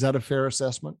them. Is that a fair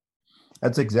assessment?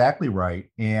 That's exactly right.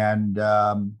 And,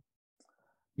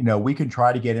 we can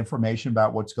try to get information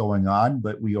about what's going on,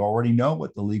 but we already know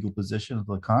what the legal position of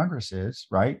the Congress is,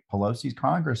 right? Pelosi's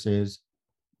Congress is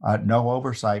no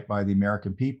oversight by the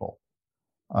American people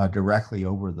directly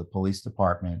over the police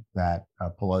department that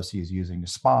Pelosi is using to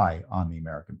spy on the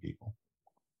American people.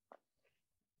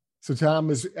 So, Tom,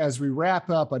 as we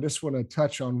wrap up, I just want to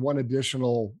touch on one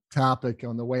additional topic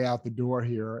on the way out the door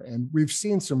here. And we've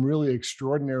seen some really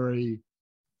extraordinary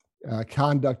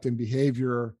conduct and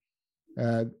behavior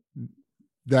that,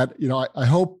 I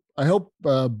hope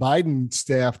Biden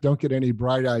staff don't get any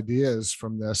bright ideas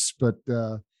from this, but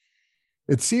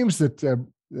it seems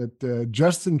that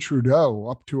Justin Trudeau,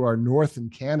 up to our north in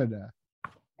Canada,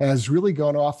 has really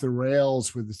gone off the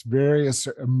rails with this various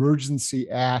Emergency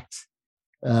Act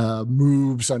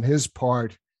moves on his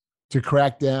part to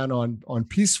crack down on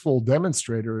peaceful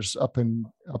demonstrators up in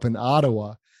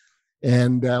Ottawa.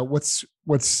 And what's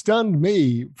stunned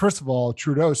me, first of all,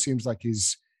 Trudeau seems like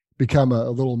he's become a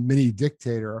little mini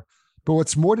dictator. But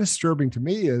what's more disturbing to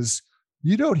me is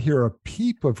you don't hear a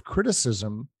peep of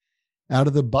criticism out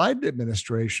of the Biden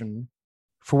administration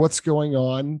for what's going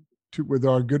on with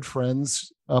our good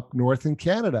friends up north in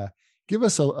Canada. Give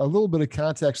us a little bit of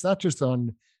context, not just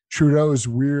on Trudeau's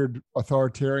weird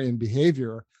authoritarian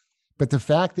behavior, but the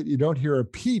fact that you don't hear a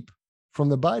peep from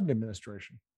the Biden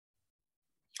administration.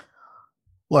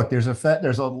 Look, there's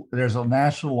a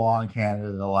national law in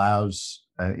Canada that allows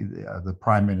the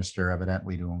prime minister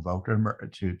evidently to invoke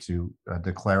to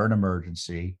declare an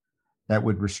emergency that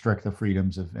would restrict the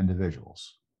freedoms of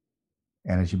individuals.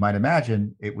 And as you might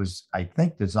imagine, it was, I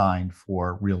think, designed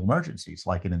for real emergencies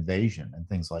like an invasion and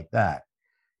things like that.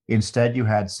 Instead, you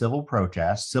had civil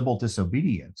protests, civil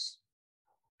disobedience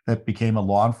that became a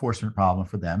law enforcement problem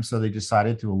for them. So they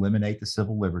decided to eliminate the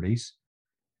civil liberties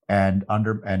and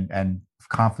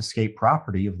confiscate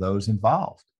property of those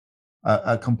involved.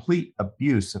 A complete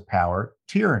abuse of power,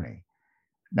 tyranny.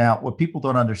 Now, what people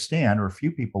don't understand, or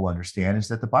few people understand, is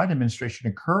that the Biden administration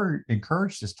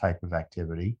encouraged this type of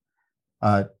activity,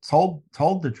 told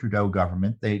the Trudeau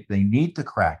government they need to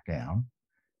crack down.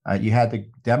 You had the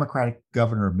Democratic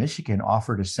governor of Michigan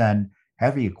offer to send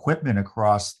heavy equipment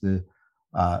across the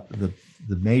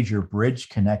major bridge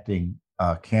connecting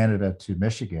Canada to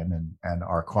Michigan and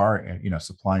our car,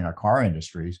 supplying our car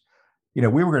industries.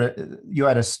 You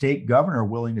had a state governor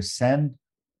willing to send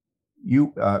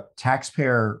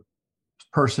taxpayer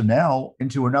personnel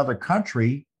into another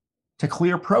country to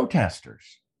clear protesters.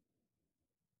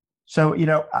 So,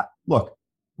 look,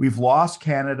 we've lost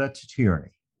Canada to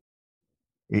tyranny.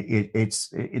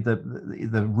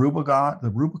 The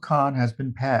Rubicon has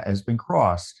been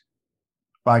crossed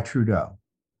by Trudeau.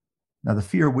 Now, the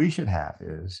fear we should have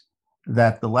is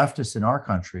that the leftists in our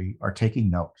country are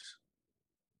taking notes.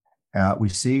 We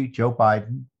see Joe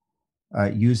Biden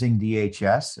using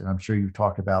DHS, and I'm sure you've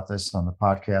talked about this on the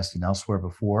podcast and elsewhere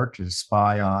before, to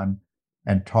spy on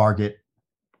and target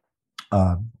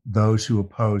those who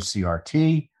oppose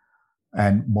CRT.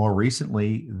 And more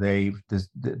recently, they've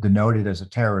denoted as a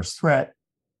terrorist threat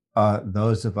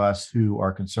those of us who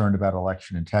are concerned about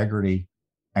election integrity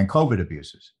and COVID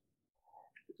abuses.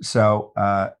 So,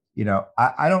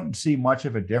 I don't see much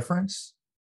of a difference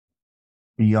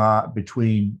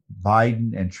between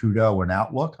Biden and Trudeau in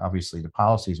outlook. Obviously, the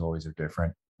policies always are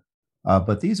different,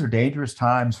 but these are dangerous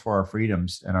times for our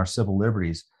freedoms and our civil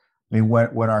liberties. I mean,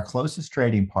 when our closest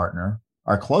trading partner,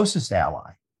 our closest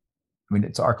ally,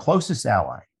 it's our closest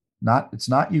ally, it's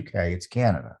not UK, it's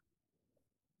Canada,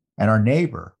 and our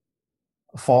neighbor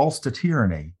falls to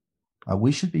tyranny,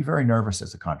 we should be very nervous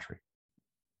as a country.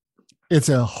 It's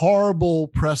a horrible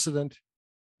precedent,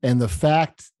 and the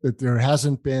fact that there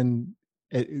hasn't been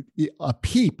a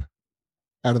peep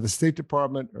out of the State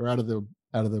Department or out of the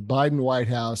Biden White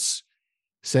House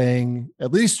saying,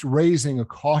 at least raising a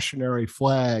cautionary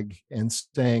flag and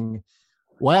saying,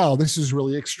 wow, this is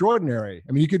really extraordinary.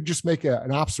 I mean, you could just make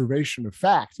an observation of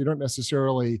fact. You don't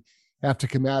necessarily have to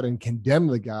come out and condemn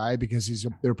the guy because he's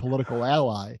their political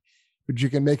ally, but you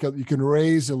can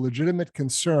raise a legitimate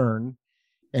concern,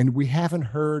 and we haven't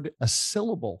heard a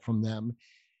syllable from them.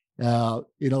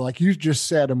 Like you just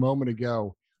said a moment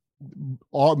ago,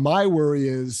 my worry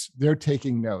is they're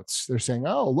taking notes. They're saying,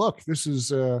 oh, look, this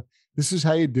is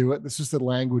how you do it. This is the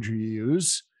language you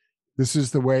use. This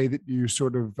is the way that you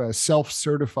sort of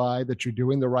self-certify that you're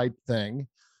doing the right thing.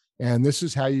 And this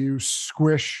is how you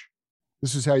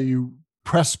this is how you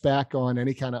press back on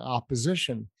any kind of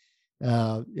opposition.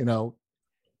 Have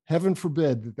heaven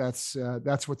forbid that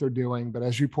that's what they're doing. But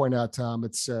as you point out, Tom,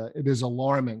 it is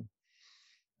alarming.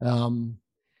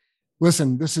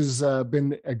 Listen, this has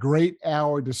been a great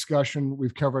hour discussion.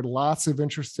 We've covered lots of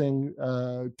interesting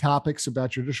topics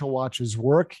about Judicial Watch's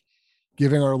work,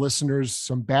 giving our listeners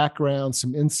some background,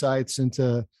 some insights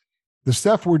into the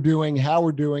stuff we're doing, how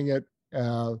we're doing it,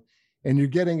 and you're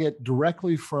getting it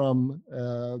directly from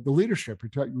the leadership.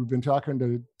 We've been talking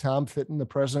to Tom Fitton, the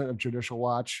president of Judicial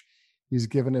Watch. He's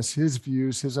given us his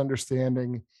views, his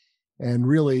understanding, and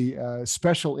really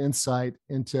special insight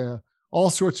into all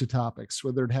sorts of topics,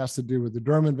 whether it has to do with the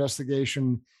Durham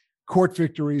investigation, court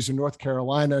victories in North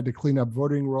Carolina to clean up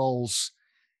voting rolls,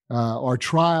 our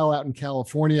trial out in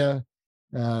California,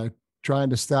 trying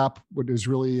to stop what is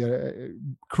really a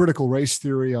critical race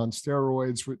theory on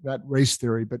steroids, not race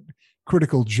theory, but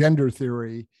critical gender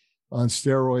theory on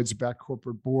steroids about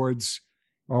corporate boards,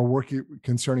 our work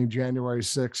concerning January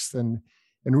 6th, and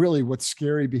really what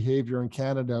scary behavior in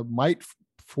Canada might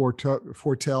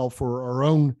foretell for our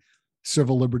own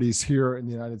civil liberties here in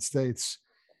the United States.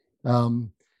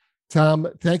 Tom,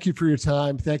 thank you for your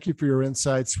time. Thank you for your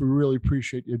insights. We really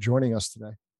appreciate you joining us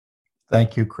today.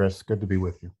 Thank you, Chris. Good to be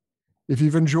with you. If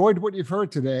you've enjoyed what you've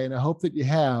heard today, and I hope that you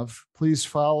have, please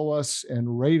follow us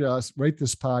and rate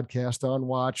this podcast on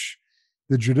Watch,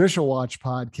 the Judicial Watch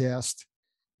podcast,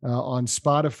 on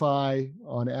Spotify,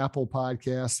 on Apple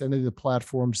Podcasts, any of the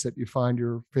platforms that you find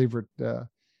your favorite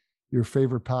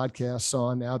podcasts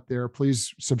on out there.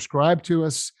 Please subscribe to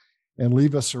us and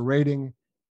leave us a rating.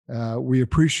 We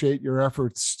appreciate your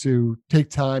efforts to take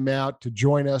time out to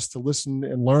join us, to listen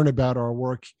and learn about our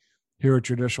work here at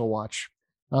Judicial Watch.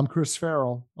 I'm Chris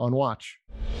Farrell on Watch.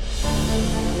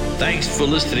 Thanks for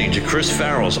listening to Chris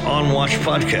Farrell's On Watch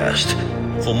podcast.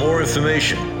 For more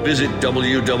information, visit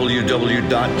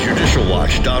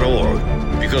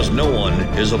www.judicialwatch.org, because no one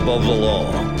is above the law.